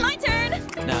to done! me. My turn.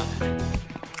 Now,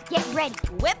 Get ready.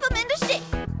 Whip them into shape.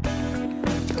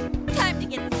 Time to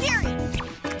get serious.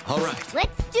 all right.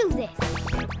 Let's do this.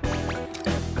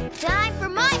 Time for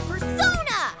my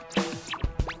persona!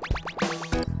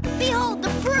 Behold the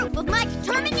proof of my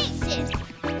determination!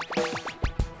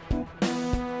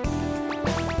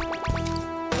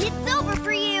 It's over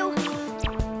for you!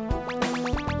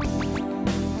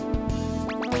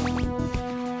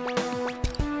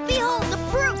 Behold the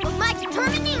proof of my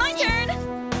determination! My turn.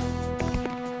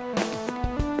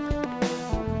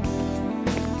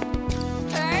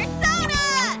 Persona!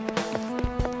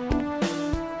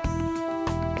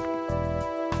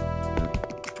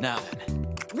 Now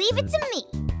then. Leave it to me!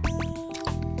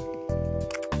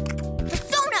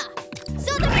 Persona!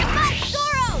 So that we fight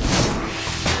Zoro!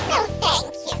 No,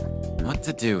 thank you! What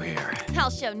to do here? I'll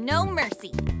show no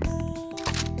mercy.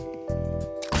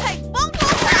 I won't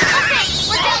hold back. Okay,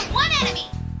 we're down one enemy!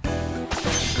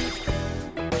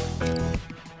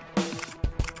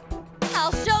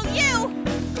 I'll show you.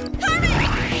 Carmen!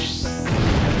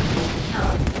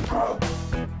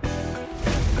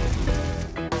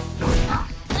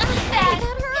 Dad,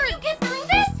 can you get through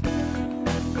this?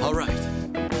 All right.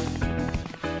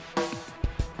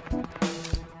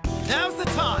 Now's the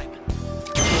time!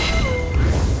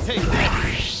 Take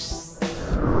this!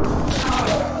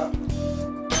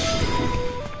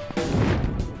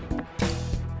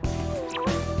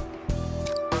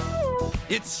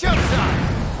 It's showtime!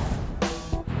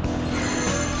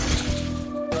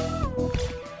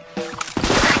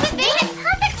 We made it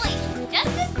perfectly!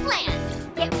 Just as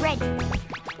planned! Get ready.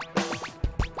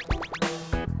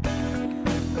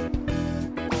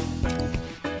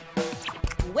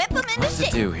 Whip them into What to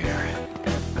shape. do here?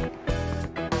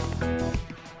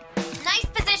 Nice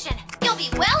position! You'll be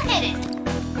well hidden!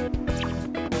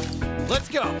 Let's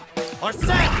go! Our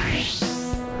set!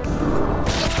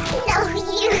 No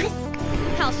use!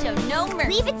 I'll show no mercy.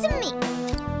 Leave it to me.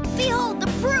 Behold the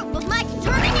proof of my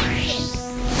determination!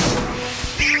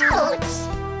 Ouch!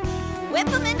 Whip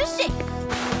them into shape.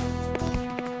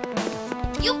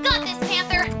 You got this,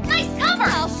 Panther! Nice cover!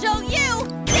 I'll show you.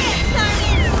 Dance,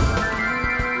 Carmen!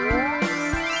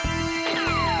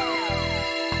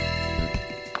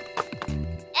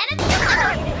 Enemy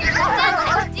eliminated! That's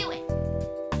how you do it!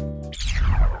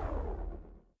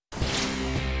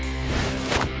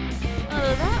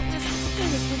 Oh, that was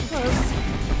seriously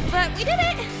close. But we did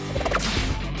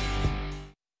it!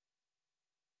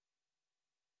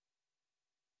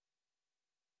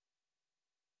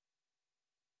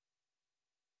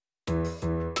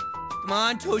 Come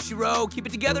on, Toshiro, keep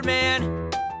it together, man!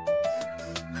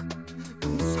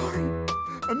 I'm sorry.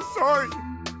 I'm sorry.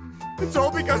 It's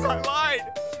all because I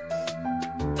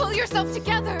lied. Pull yourself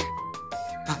together!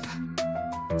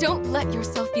 Don't let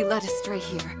yourself be led astray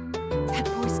here. That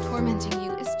voice tormenting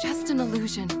you is just an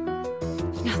illusion.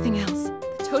 Nothing else.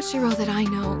 The Toshiro that I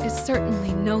know is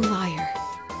certainly no liar.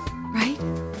 Right?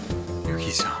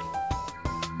 Yuki-san.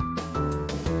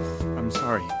 I'm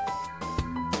sorry.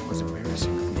 It was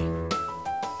embarrassing of me.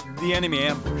 The enemy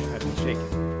ambush had me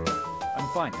shaken. I'm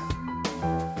fine now.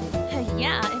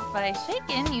 Yeah, if by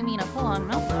shaken, you mean a full-on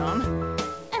meltdown.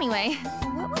 Anyway,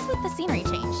 what was with the scenery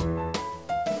change?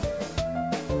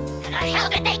 Where the hell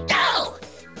did they go?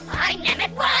 Find them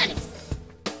at once!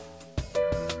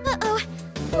 Uh-oh.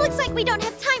 Looks like we don't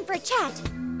have time for a chat.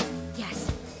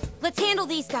 Yes. Let's handle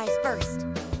these guys first.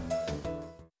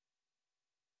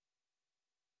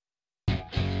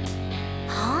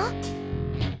 Huh?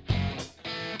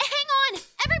 Hang on!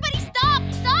 Everybody stop!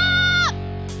 Stop!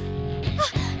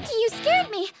 You scared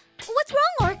me. What's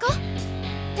wrong, Oracle?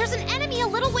 There's an enemy a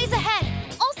little ways ahead.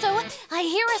 Also, I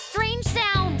hear a strange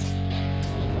sound.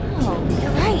 Oh,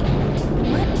 you're right.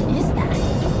 What is that?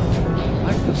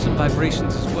 I feel some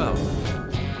vibrations as well.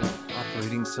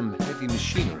 Operating some heavy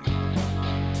machinery.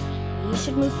 You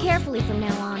should move carefully from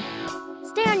now on.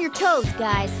 Stay on your toes,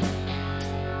 guys.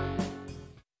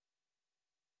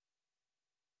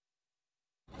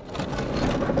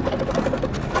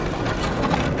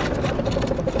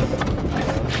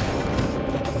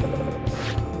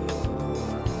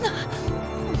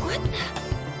 What?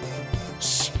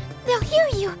 Shh! They'll hear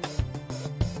you!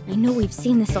 I know we've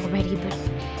seen this already, but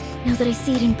now that I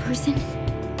see it in person,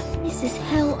 this is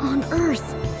hell on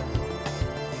earth.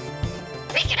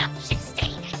 Pick it up,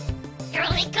 shit-stain! You're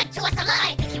only good to us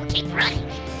alive if you keep running!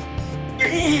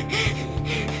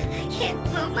 I can't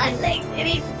move my legs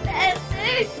any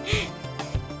faster!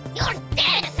 You're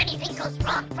dead if anything goes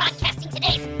wrong broadcasting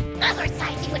today's other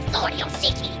sizing with Lord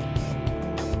Yoshiki!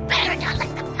 Better not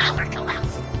let the power go out!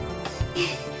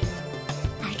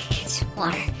 I can get some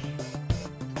water.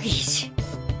 Please.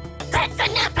 That's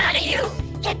enough out of you!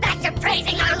 Get back to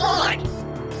praising our Lord!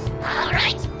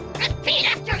 Alright, repeat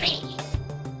after me!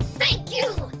 Thank you,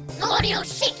 Lord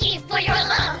Yoshiki, for your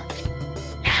love!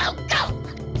 Now go!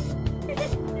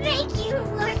 Thank you,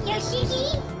 Lord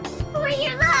Yoshiki, for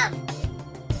your love!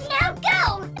 Now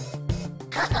go!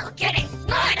 Oh, getting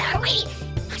smart, are we?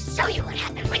 I'll show you what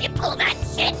happens when you pull that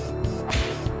shit!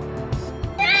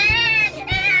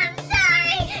 I'm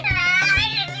sorry! I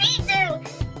didn't mean to!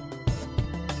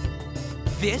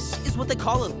 This is what they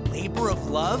call a labor of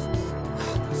love?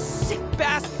 Those sick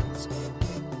bastards!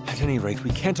 At any rate,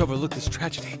 we can't overlook this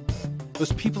tragedy.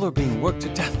 Those people are being worked to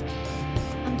death.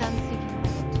 I'm done sneaking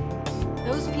around.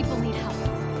 Those people need help.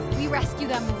 We rescue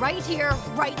them right here,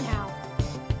 right now.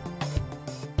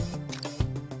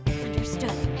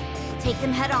 Understood. Take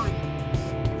them head on.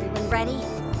 Everyone ready?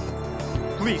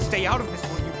 Please stay out of this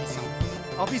one, Yuki-san.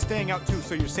 I'll be staying out too,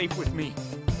 so you're safe with me.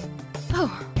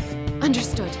 Oh,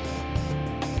 understood.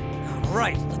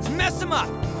 Alright, let's mess them up!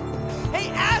 Hey,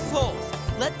 assholes!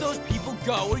 Let those people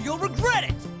go or you'll regret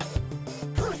it!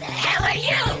 Who the hell are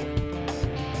you?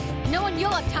 No one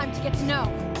you'll have time to get to know.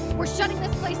 We're shutting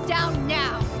this place down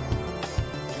now.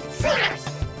 Intruders!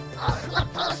 All who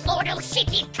oppose Lord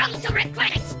Yoshiki come to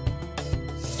regret it!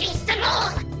 Seize them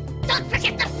all! Don't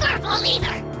forget the furball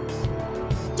either!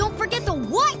 Don't forget the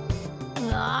what?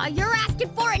 You're asking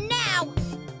for it now!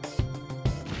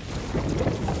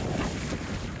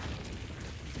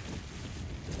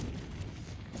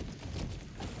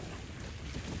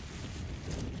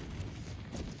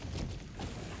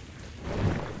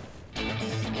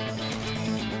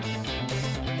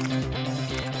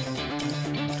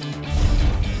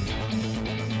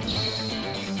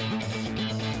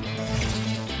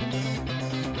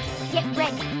 Get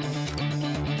ready.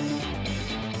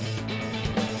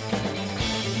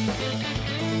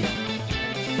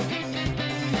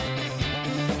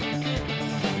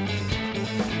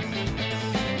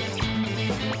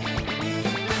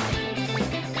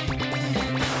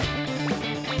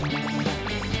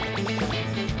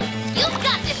 You've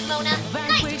got this, Mona!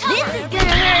 Nice This cover! is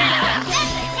gonna hurt!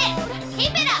 That's a hit!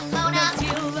 Keep it up, Mona!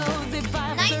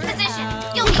 Nice position!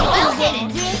 You'll be well hidden!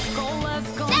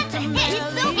 That's a hit!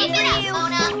 Keep it up,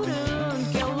 Mona!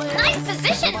 Nice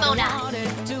position, Mona!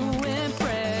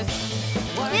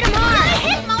 Hit him hard! Good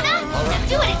hit, Mona! Now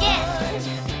do it again!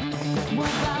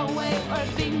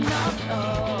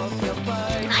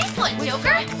 Nice one,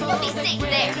 Joker! You'll be safe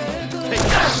there!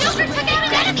 Joker took out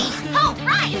an enemy! All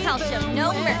right! I'll show no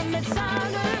mercy.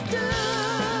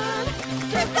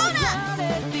 Persona!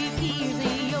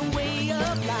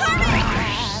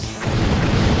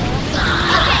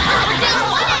 Okay, still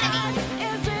one enemy!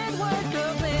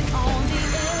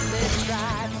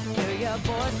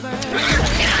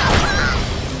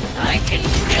 I can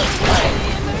still play!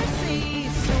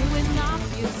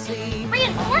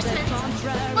 Reinforcements?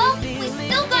 Well, we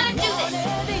still gotta do this!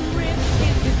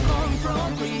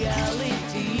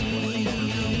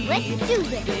 Let's do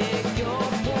this!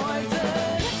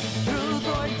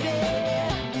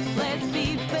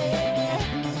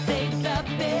 Take the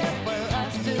bait for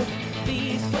us to be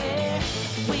square.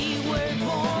 We were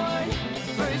born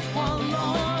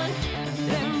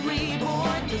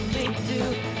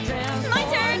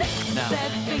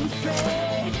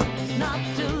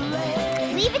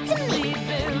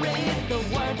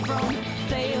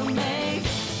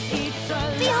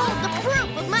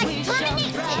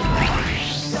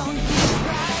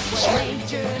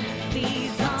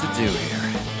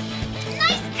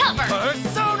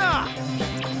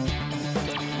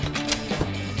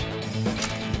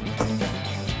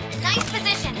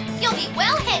you'll be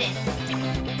well hidden.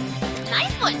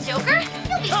 Nice one, Joker.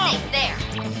 You'll be safe there.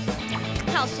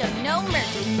 I'll show no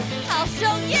mercy. I'll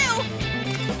show you!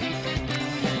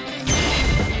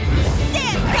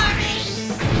 Stand, Carnage!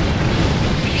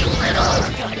 You little...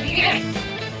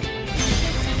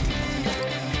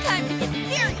 Time to get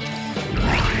serious.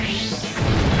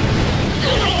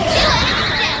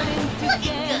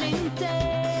 Looking good.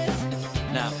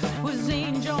 Now,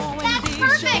 That's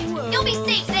perfect. You'll be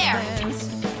safe there.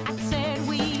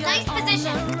 Nice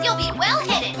position. You'll be well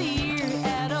hidden.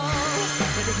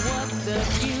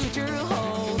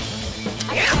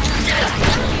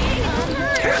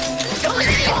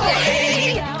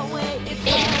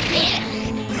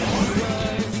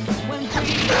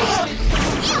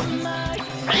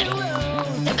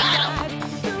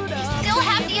 Still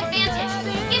have the advantage.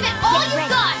 Give it all you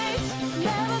got.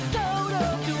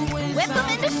 Whip them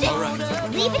into shit.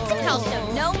 Leave it to me. I'll show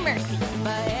no mercy.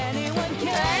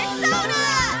 Persona!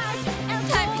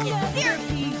 Time to get serious.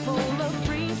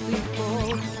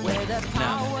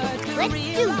 Let's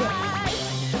do this.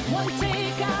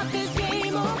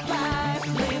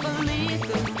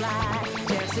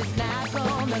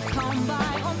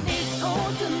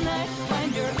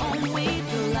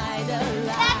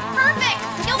 That's perfect!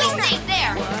 You'll be safe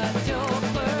there!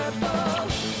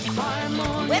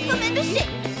 Whip them into shit!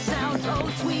 Sounds so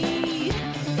sweet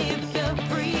if you're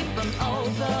free from all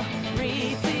the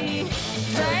reading.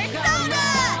 Persona!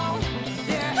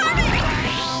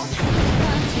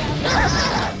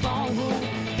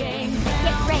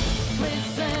 Get ready!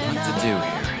 what to do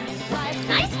here?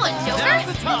 Nice one, Joker!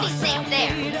 You'll be safe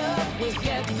there!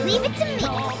 Leave it to me!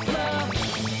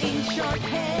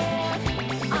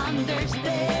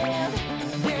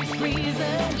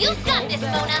 You've got this,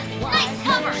 Mona! Nice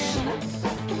cover!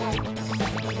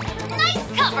 Nice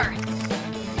cover!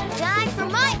 Time for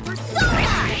my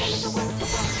persona!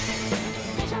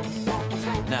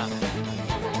 Now,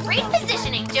 Great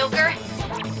positioning, Joker!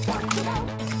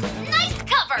 Nice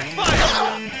cover!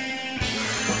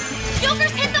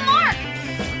 Joker's hit the mark!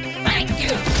 Thank you!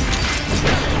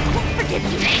 Forgive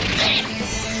you!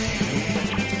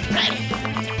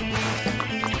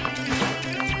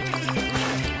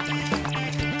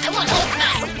 I want all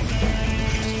power!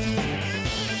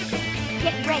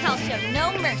 Get ready! I'll show no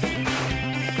mercy!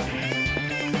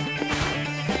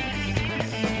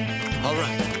 all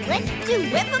right. Let's do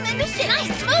whip them into shit!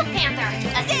 Nice move, Panther!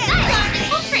 A stylish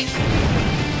infiltration!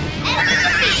 Enemy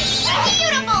defeated!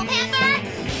 Beautiful, Panther!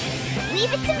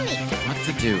 Leave it to me! What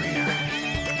to do here?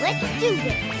 Let's do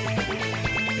this!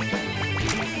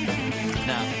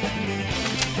 Now,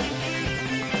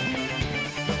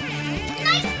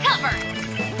 Nice cover!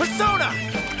 Persona!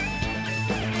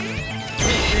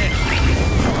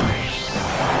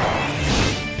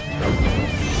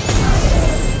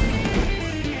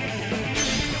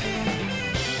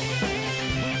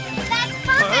 That's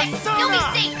perfect! You'll be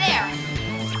safe there!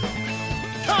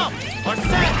 Come!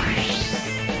 Persona!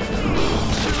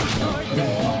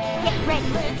 Get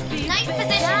ready! Nice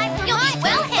position! You'll be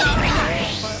well hidden!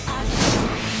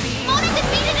 Mona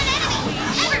defeated an enemy!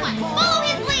 Everyone, follow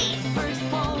his lead!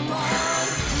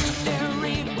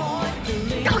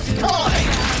 Ghost boy!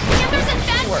 Panther's in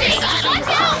bad shape!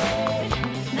 Watch out!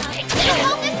 Your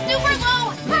health is super low!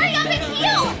 Hurry up and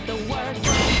heal!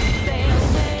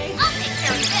 I'll take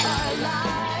care of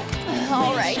this!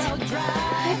 All right.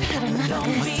 I've had enough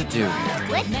of what this. to do here?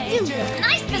 Let's do this!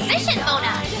 Nice position,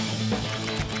 Mona!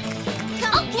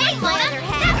 Okay, Mona!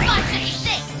 That spot should be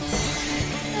safe!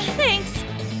 Thanks.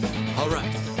 All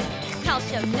right. I'll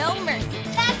show no mercy!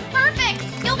 That's perfect!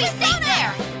 You'll be safe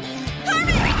there!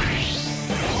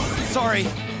 Sorry.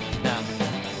 Now,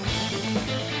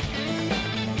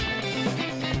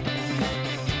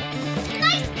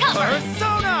 Nice cover!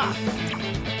 Persona!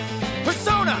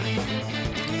 Persona!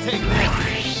 Take this.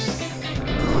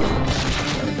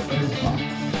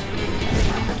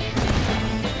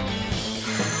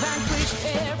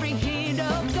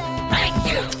 Thank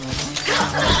you!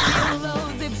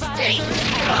 Stay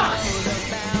strong!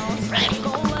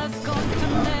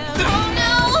 Oh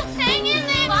no! Hang in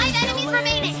there! 5 enemies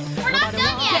remaining! We're not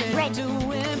done yet! Get ready!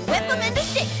 Whip them into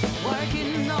shit!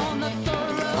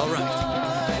 all right.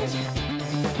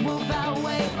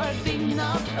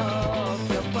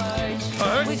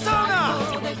 Persona!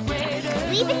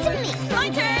 Leave it to me! My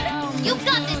turn! You've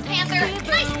got this, Panther!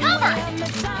 Nice cover!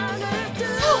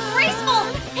 So graceful!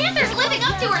 Panther's living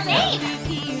up to her name!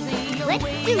 Let's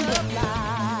do this!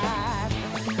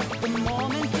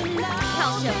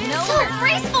 I'll show no So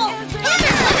graceful!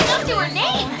 Panther's living up to her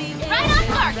name! Right on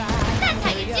mark! That's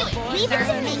how you do it! Leave it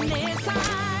to me!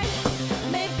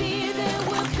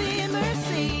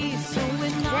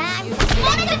 Time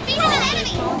defeated an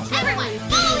enemy! Everyone,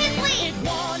 follow his lead!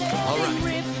 All right.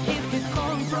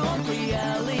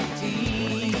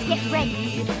 Get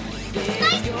ready.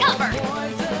 Nice cover!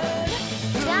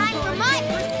 Time for my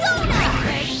persona!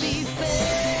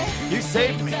 You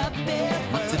saved me.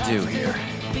 What to do here?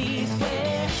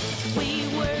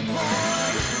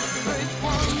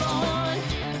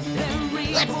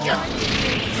 Let's go!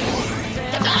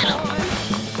 The battle!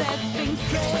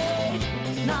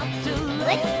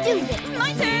 Let's do this!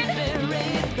 My turn!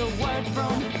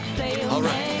 All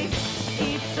right.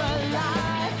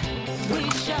 We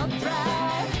shall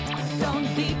thrive. Don't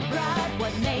be proud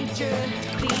what nature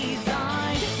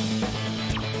designed.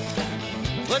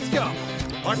 Let's go.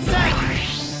 Our set.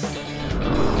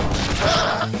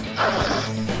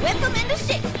 Whip them into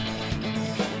shape!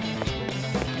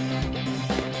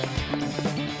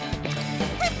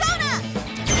 Persona!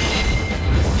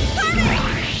 Carmen!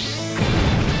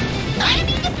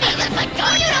 Enemy defeated!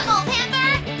 Beautiful,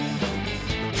 Panther!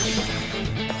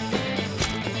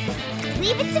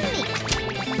 Leave it to me.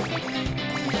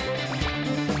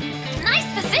 Nice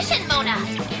position, Mona!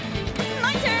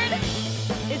 My turn!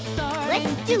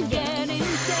 Let's do this!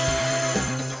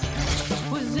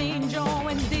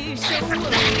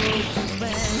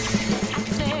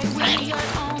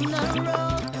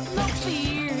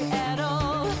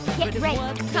 Get ready.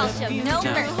 I'll show no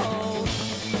mercy.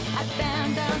 I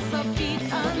found out some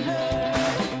beats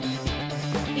unheard.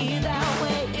 Either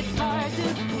way, it's hard to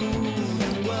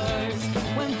prove words.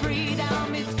 When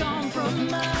freedom is gone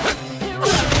from us,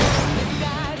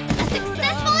 A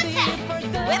successful attack!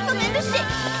 Whip them into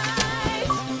shape!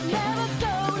 never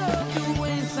thought of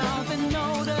doing something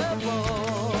notable.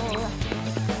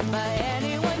 But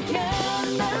anyone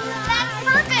can That's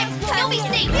perfect! You'll be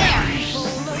safe there!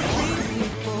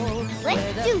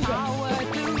 Let's do this!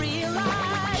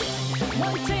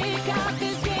 take out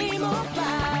this game of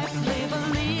life. Live a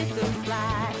little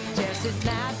slide. Just it's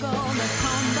not gonna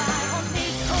come by on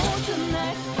its own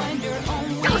tonight. Find your own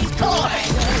way.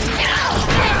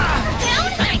 Down!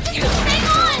 Thank you! Hang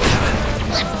on!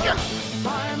 Let's go!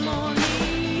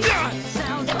 Harmony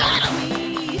sounds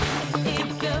sweet. If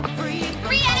the free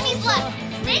 3 enemies left!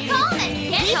 Stay calm and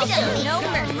get help! No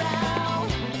mercy!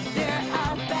 they're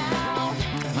outbound.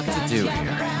 What to do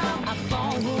here?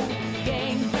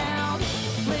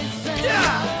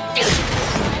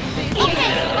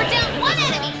 Okay, we're down 1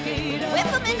 enemy! Whip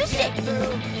them into shape!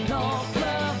 No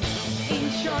love in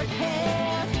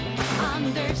shorthand.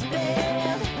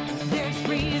 Understand there's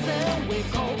reason we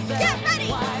call that. Get ready!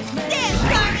 Wise men. Stand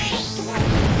guard!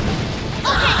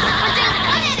 Okay, we're down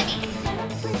 1 enemy!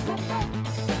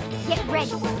 Get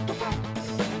ready!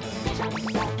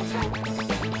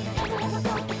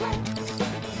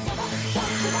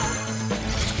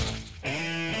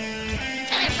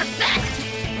 Time for battle!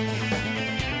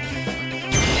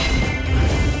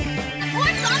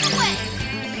 Support's on the way!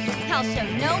 I'll show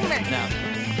no mercy! Now,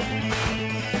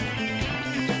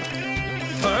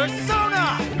 Persona!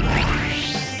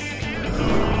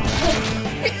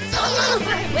 It's all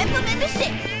over! Whip them into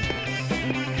shape!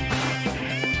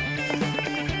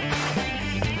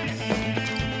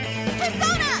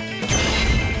 Persona!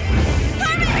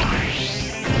 Carmen!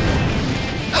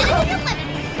 Enemy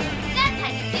eliminated! That's how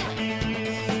you do it!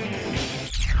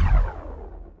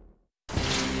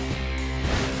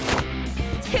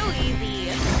 Too easy!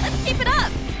 Let's keep it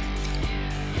up!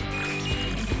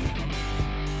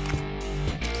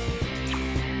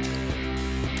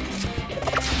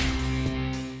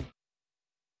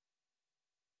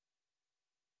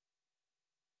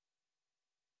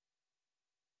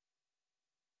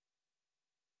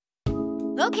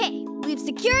 Okay, we've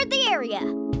secured the area.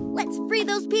 Let's free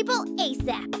those people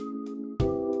ASAP.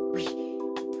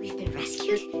 We've been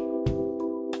rescued?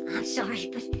 I'm sorry,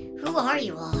 but who are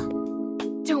you all?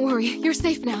 Don't worry, you're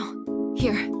safe now.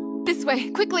 Here, this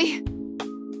way, quickly.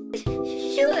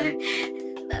 Sure,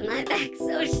 but my back's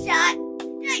so shot,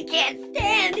 I can't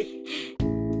stand.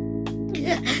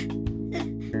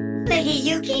 Lady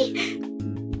Yuki?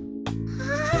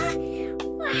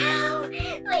 Wow,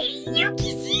 Lady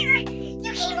Yuki's here!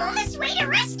 You came all this way to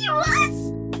rescue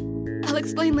us! I'll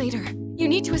explain later. You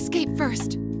need to escape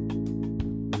first.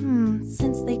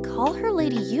 Since they call her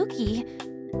Lady Yuki,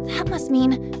 that must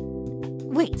mean...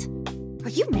 Wait, are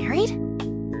you married?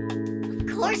 Of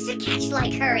course a catch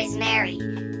like her is married.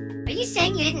 Are you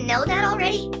saying you didn't know that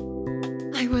already?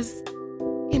 I was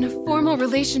in a formal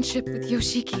relationship with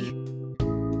Yoshiki.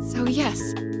 So yes,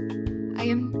 I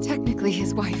am technically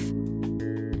his wife.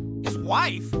 His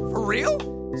wife? For real?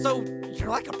 So, you're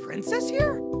like a princess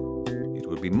here? It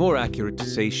would be more accurate to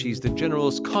say she's the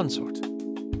general's consort.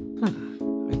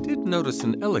 I did notice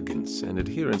an elegance and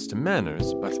adherence to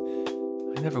manners, but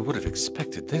I never would have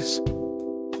expected this.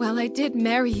 Well, I did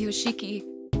marry Yoshiki.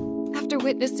 After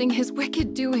witnessing his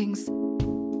wicked doings,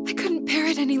 I couldn't bear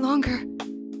it any longer.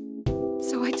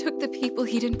 So I took the people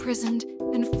he'd imprisoned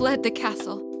and fled the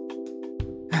castle.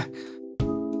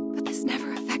 But this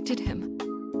never affected him.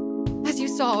 As you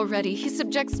saw already, he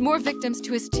subjects more victims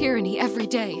to his tyranny every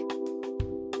day.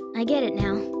 I get it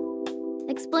now.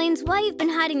 Explains why you've been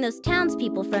hiding those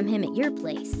townspeople from him at your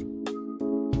place.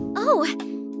 Oh,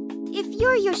 if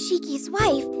you're Yoshiki's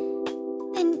wife,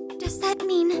 then does that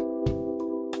mean...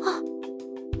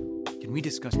 Can we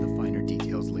discuss the finer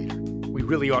details later? We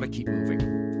really ought to keep moving.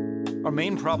 Our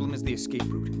main problem is the escape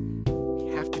route.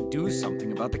 We have to do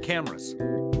something about the cameras.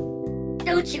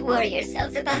 Don't you worry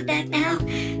yourselves about that now.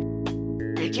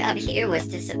 Our job here was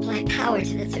to supply power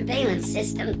to the surveillance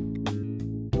system.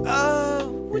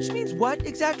 Which means what,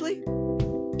 exactly?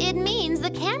 It means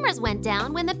the cameras went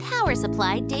down when the power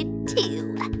supply did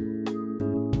too.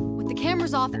 With the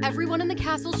cameras off, everyone in the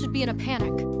castle should be in a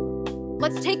panic.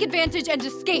 Let's take advantage and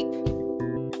escape.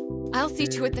 I'll see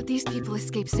to it that these people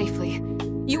escape safely.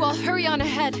 You all hurry on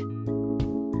ahead.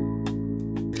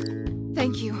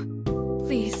 Thank you.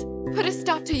 Please, put a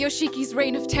stop to Yoshiki's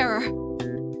reign of terror.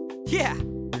 Yeah.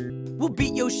 We'll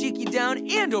beat Yoshiki down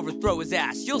and overthrow his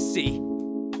ass, you'll see.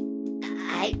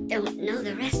 I don't know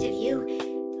the rest of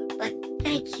you, but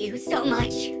thank you so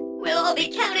much. We'll all be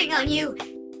counting on you.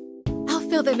 I'll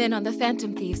fill them in on the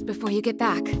Phantom Thieves before you get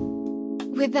back.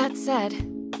 With that said,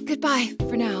 goodbye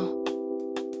for now.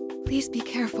 Please be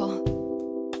careful.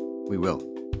 We will.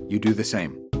 You do the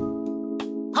same.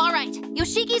 All right,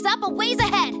 Yoshiki's up a ways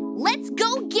ahead. Let's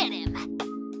go get him.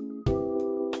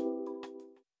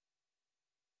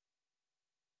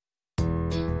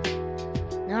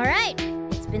 All right,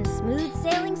 it's been smooth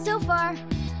sailing so far.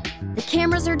 The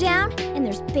cameras are down, and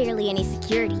there's barely any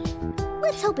security.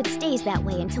 Let's hope it stays that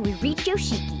way until we reach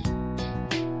Yoshiki.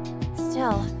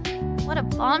 Still, what a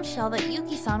bombshell that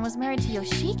Yuki-san was married to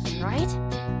Yoshiki, right?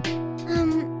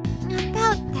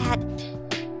 About that,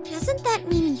 doesn't that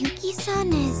mean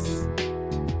Yuki-san is...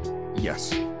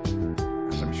 Yes.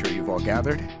 As I'm sure you've all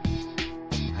gathered,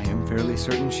 I am fairly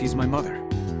certain she's my mother.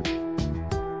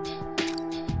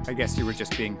 I guess you were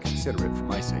just being considerate for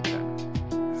my sake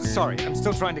then. Sorry, I'm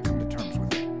still trying to come to terms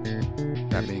with it.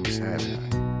 That being said,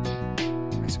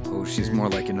 I suppose she's more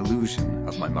like an illusion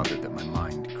of my mother that my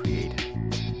mind created.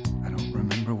 I don't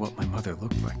remember what my mother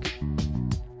looked like.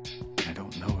 I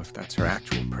don't know if that's her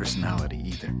actual personality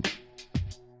either.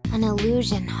 An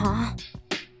illusion, huh?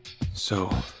 So,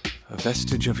 a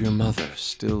vestige of your mother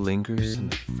still lingers in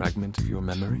the fragment of your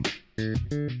memory?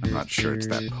 I'm not sure it's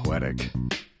that poetic,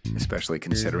 especially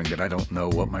considering that I don't know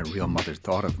what my real mother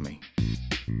thought of me.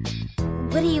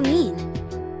 What do you mean?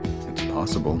 It's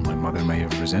possible my mother may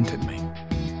have resented me.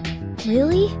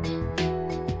 Really?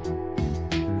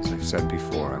 As I've said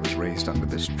before, I was raised under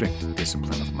the strict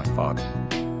discipline of my father.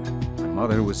 My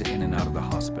mother was in and out of the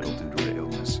hospital due to her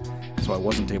illness, so I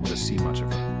wasn't able to see much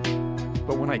of her.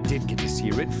 But when I did get to see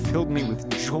her, it filled me with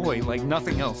joy like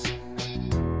nothing else.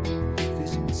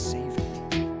 Visit saved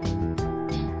me.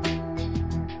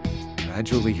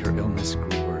 Gradually, her illness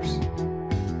grew worse.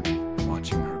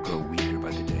 Watching her grow weaker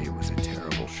by the day was a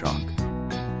terrible shock.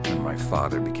 And my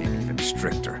father became even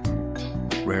stricter,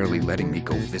 rarely letting me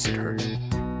go visit her.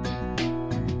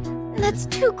 That's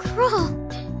too cruel.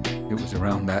 It was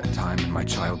around that time in my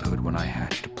childhood when I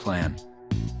hatched a plan.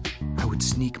 I would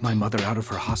sneak my mother out of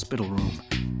her hospital room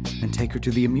and take her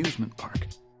to the amusement park.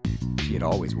 She had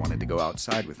always wanted to go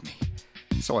outside with me,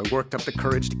 so I worked up the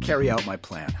courage to carry out my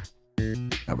plan.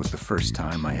 That was the first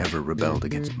time I ever rebelled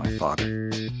against my father.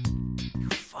 You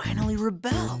finally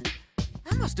rebelled.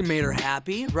 That must have made her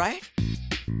happy, right?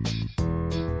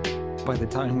 By the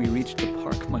time we reached the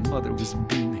park, my mother was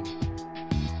beaming.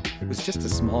 It was just a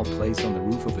small place on the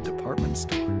roof of a department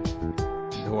store.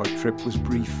 Though our trip was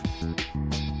brief,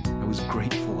 I was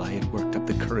grateful I had worked up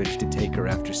the courage to take her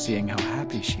after seeing how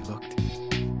happy she looked.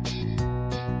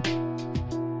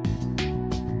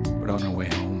 But on our way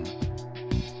home,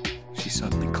 she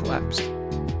suddenly collapsed.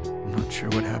 I'm not sure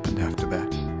what happened after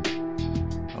that.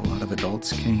 A lot of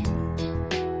adults came.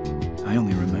 I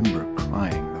only remember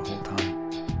crying the whole time.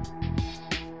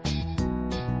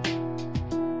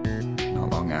 Not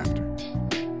long after,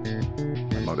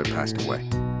 my mother passed away.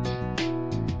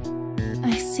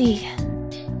 I see.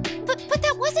 But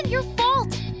that wasn't your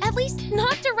fault! At least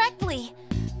not directly!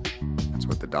 That's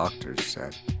what the doctors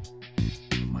said.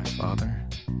 But my father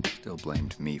still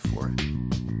blamed me for it.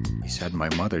 He said my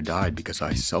mother died because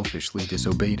I selfishly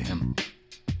disobeyed him.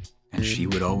 And she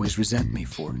would always resent me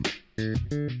for it.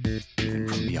 even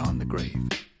from beyond the grave.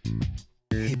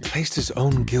 He placed his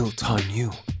own guilt on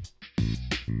you.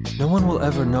 No one will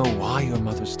ever know why your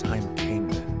mother's time came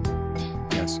then.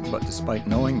 Yes, but despite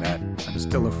knowing that, I'm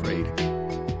still afraid.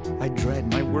 I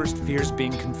dread my worst fears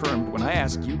being confirmed when I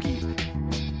ask Yuki...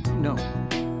 No,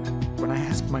 when I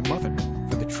ask my mother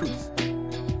for the truth.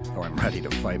 Though I'm ready to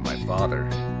fight my father,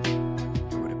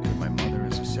 it would appear my mother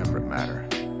is a separate matter.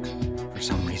 For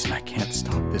some reason, I can't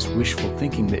stop this wishful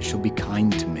thinking that she'll be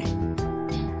kind to me.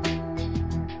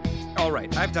 All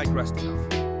right, I've digressed enough.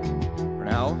 For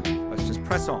now, let's just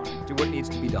press on, do what needs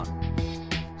to be done.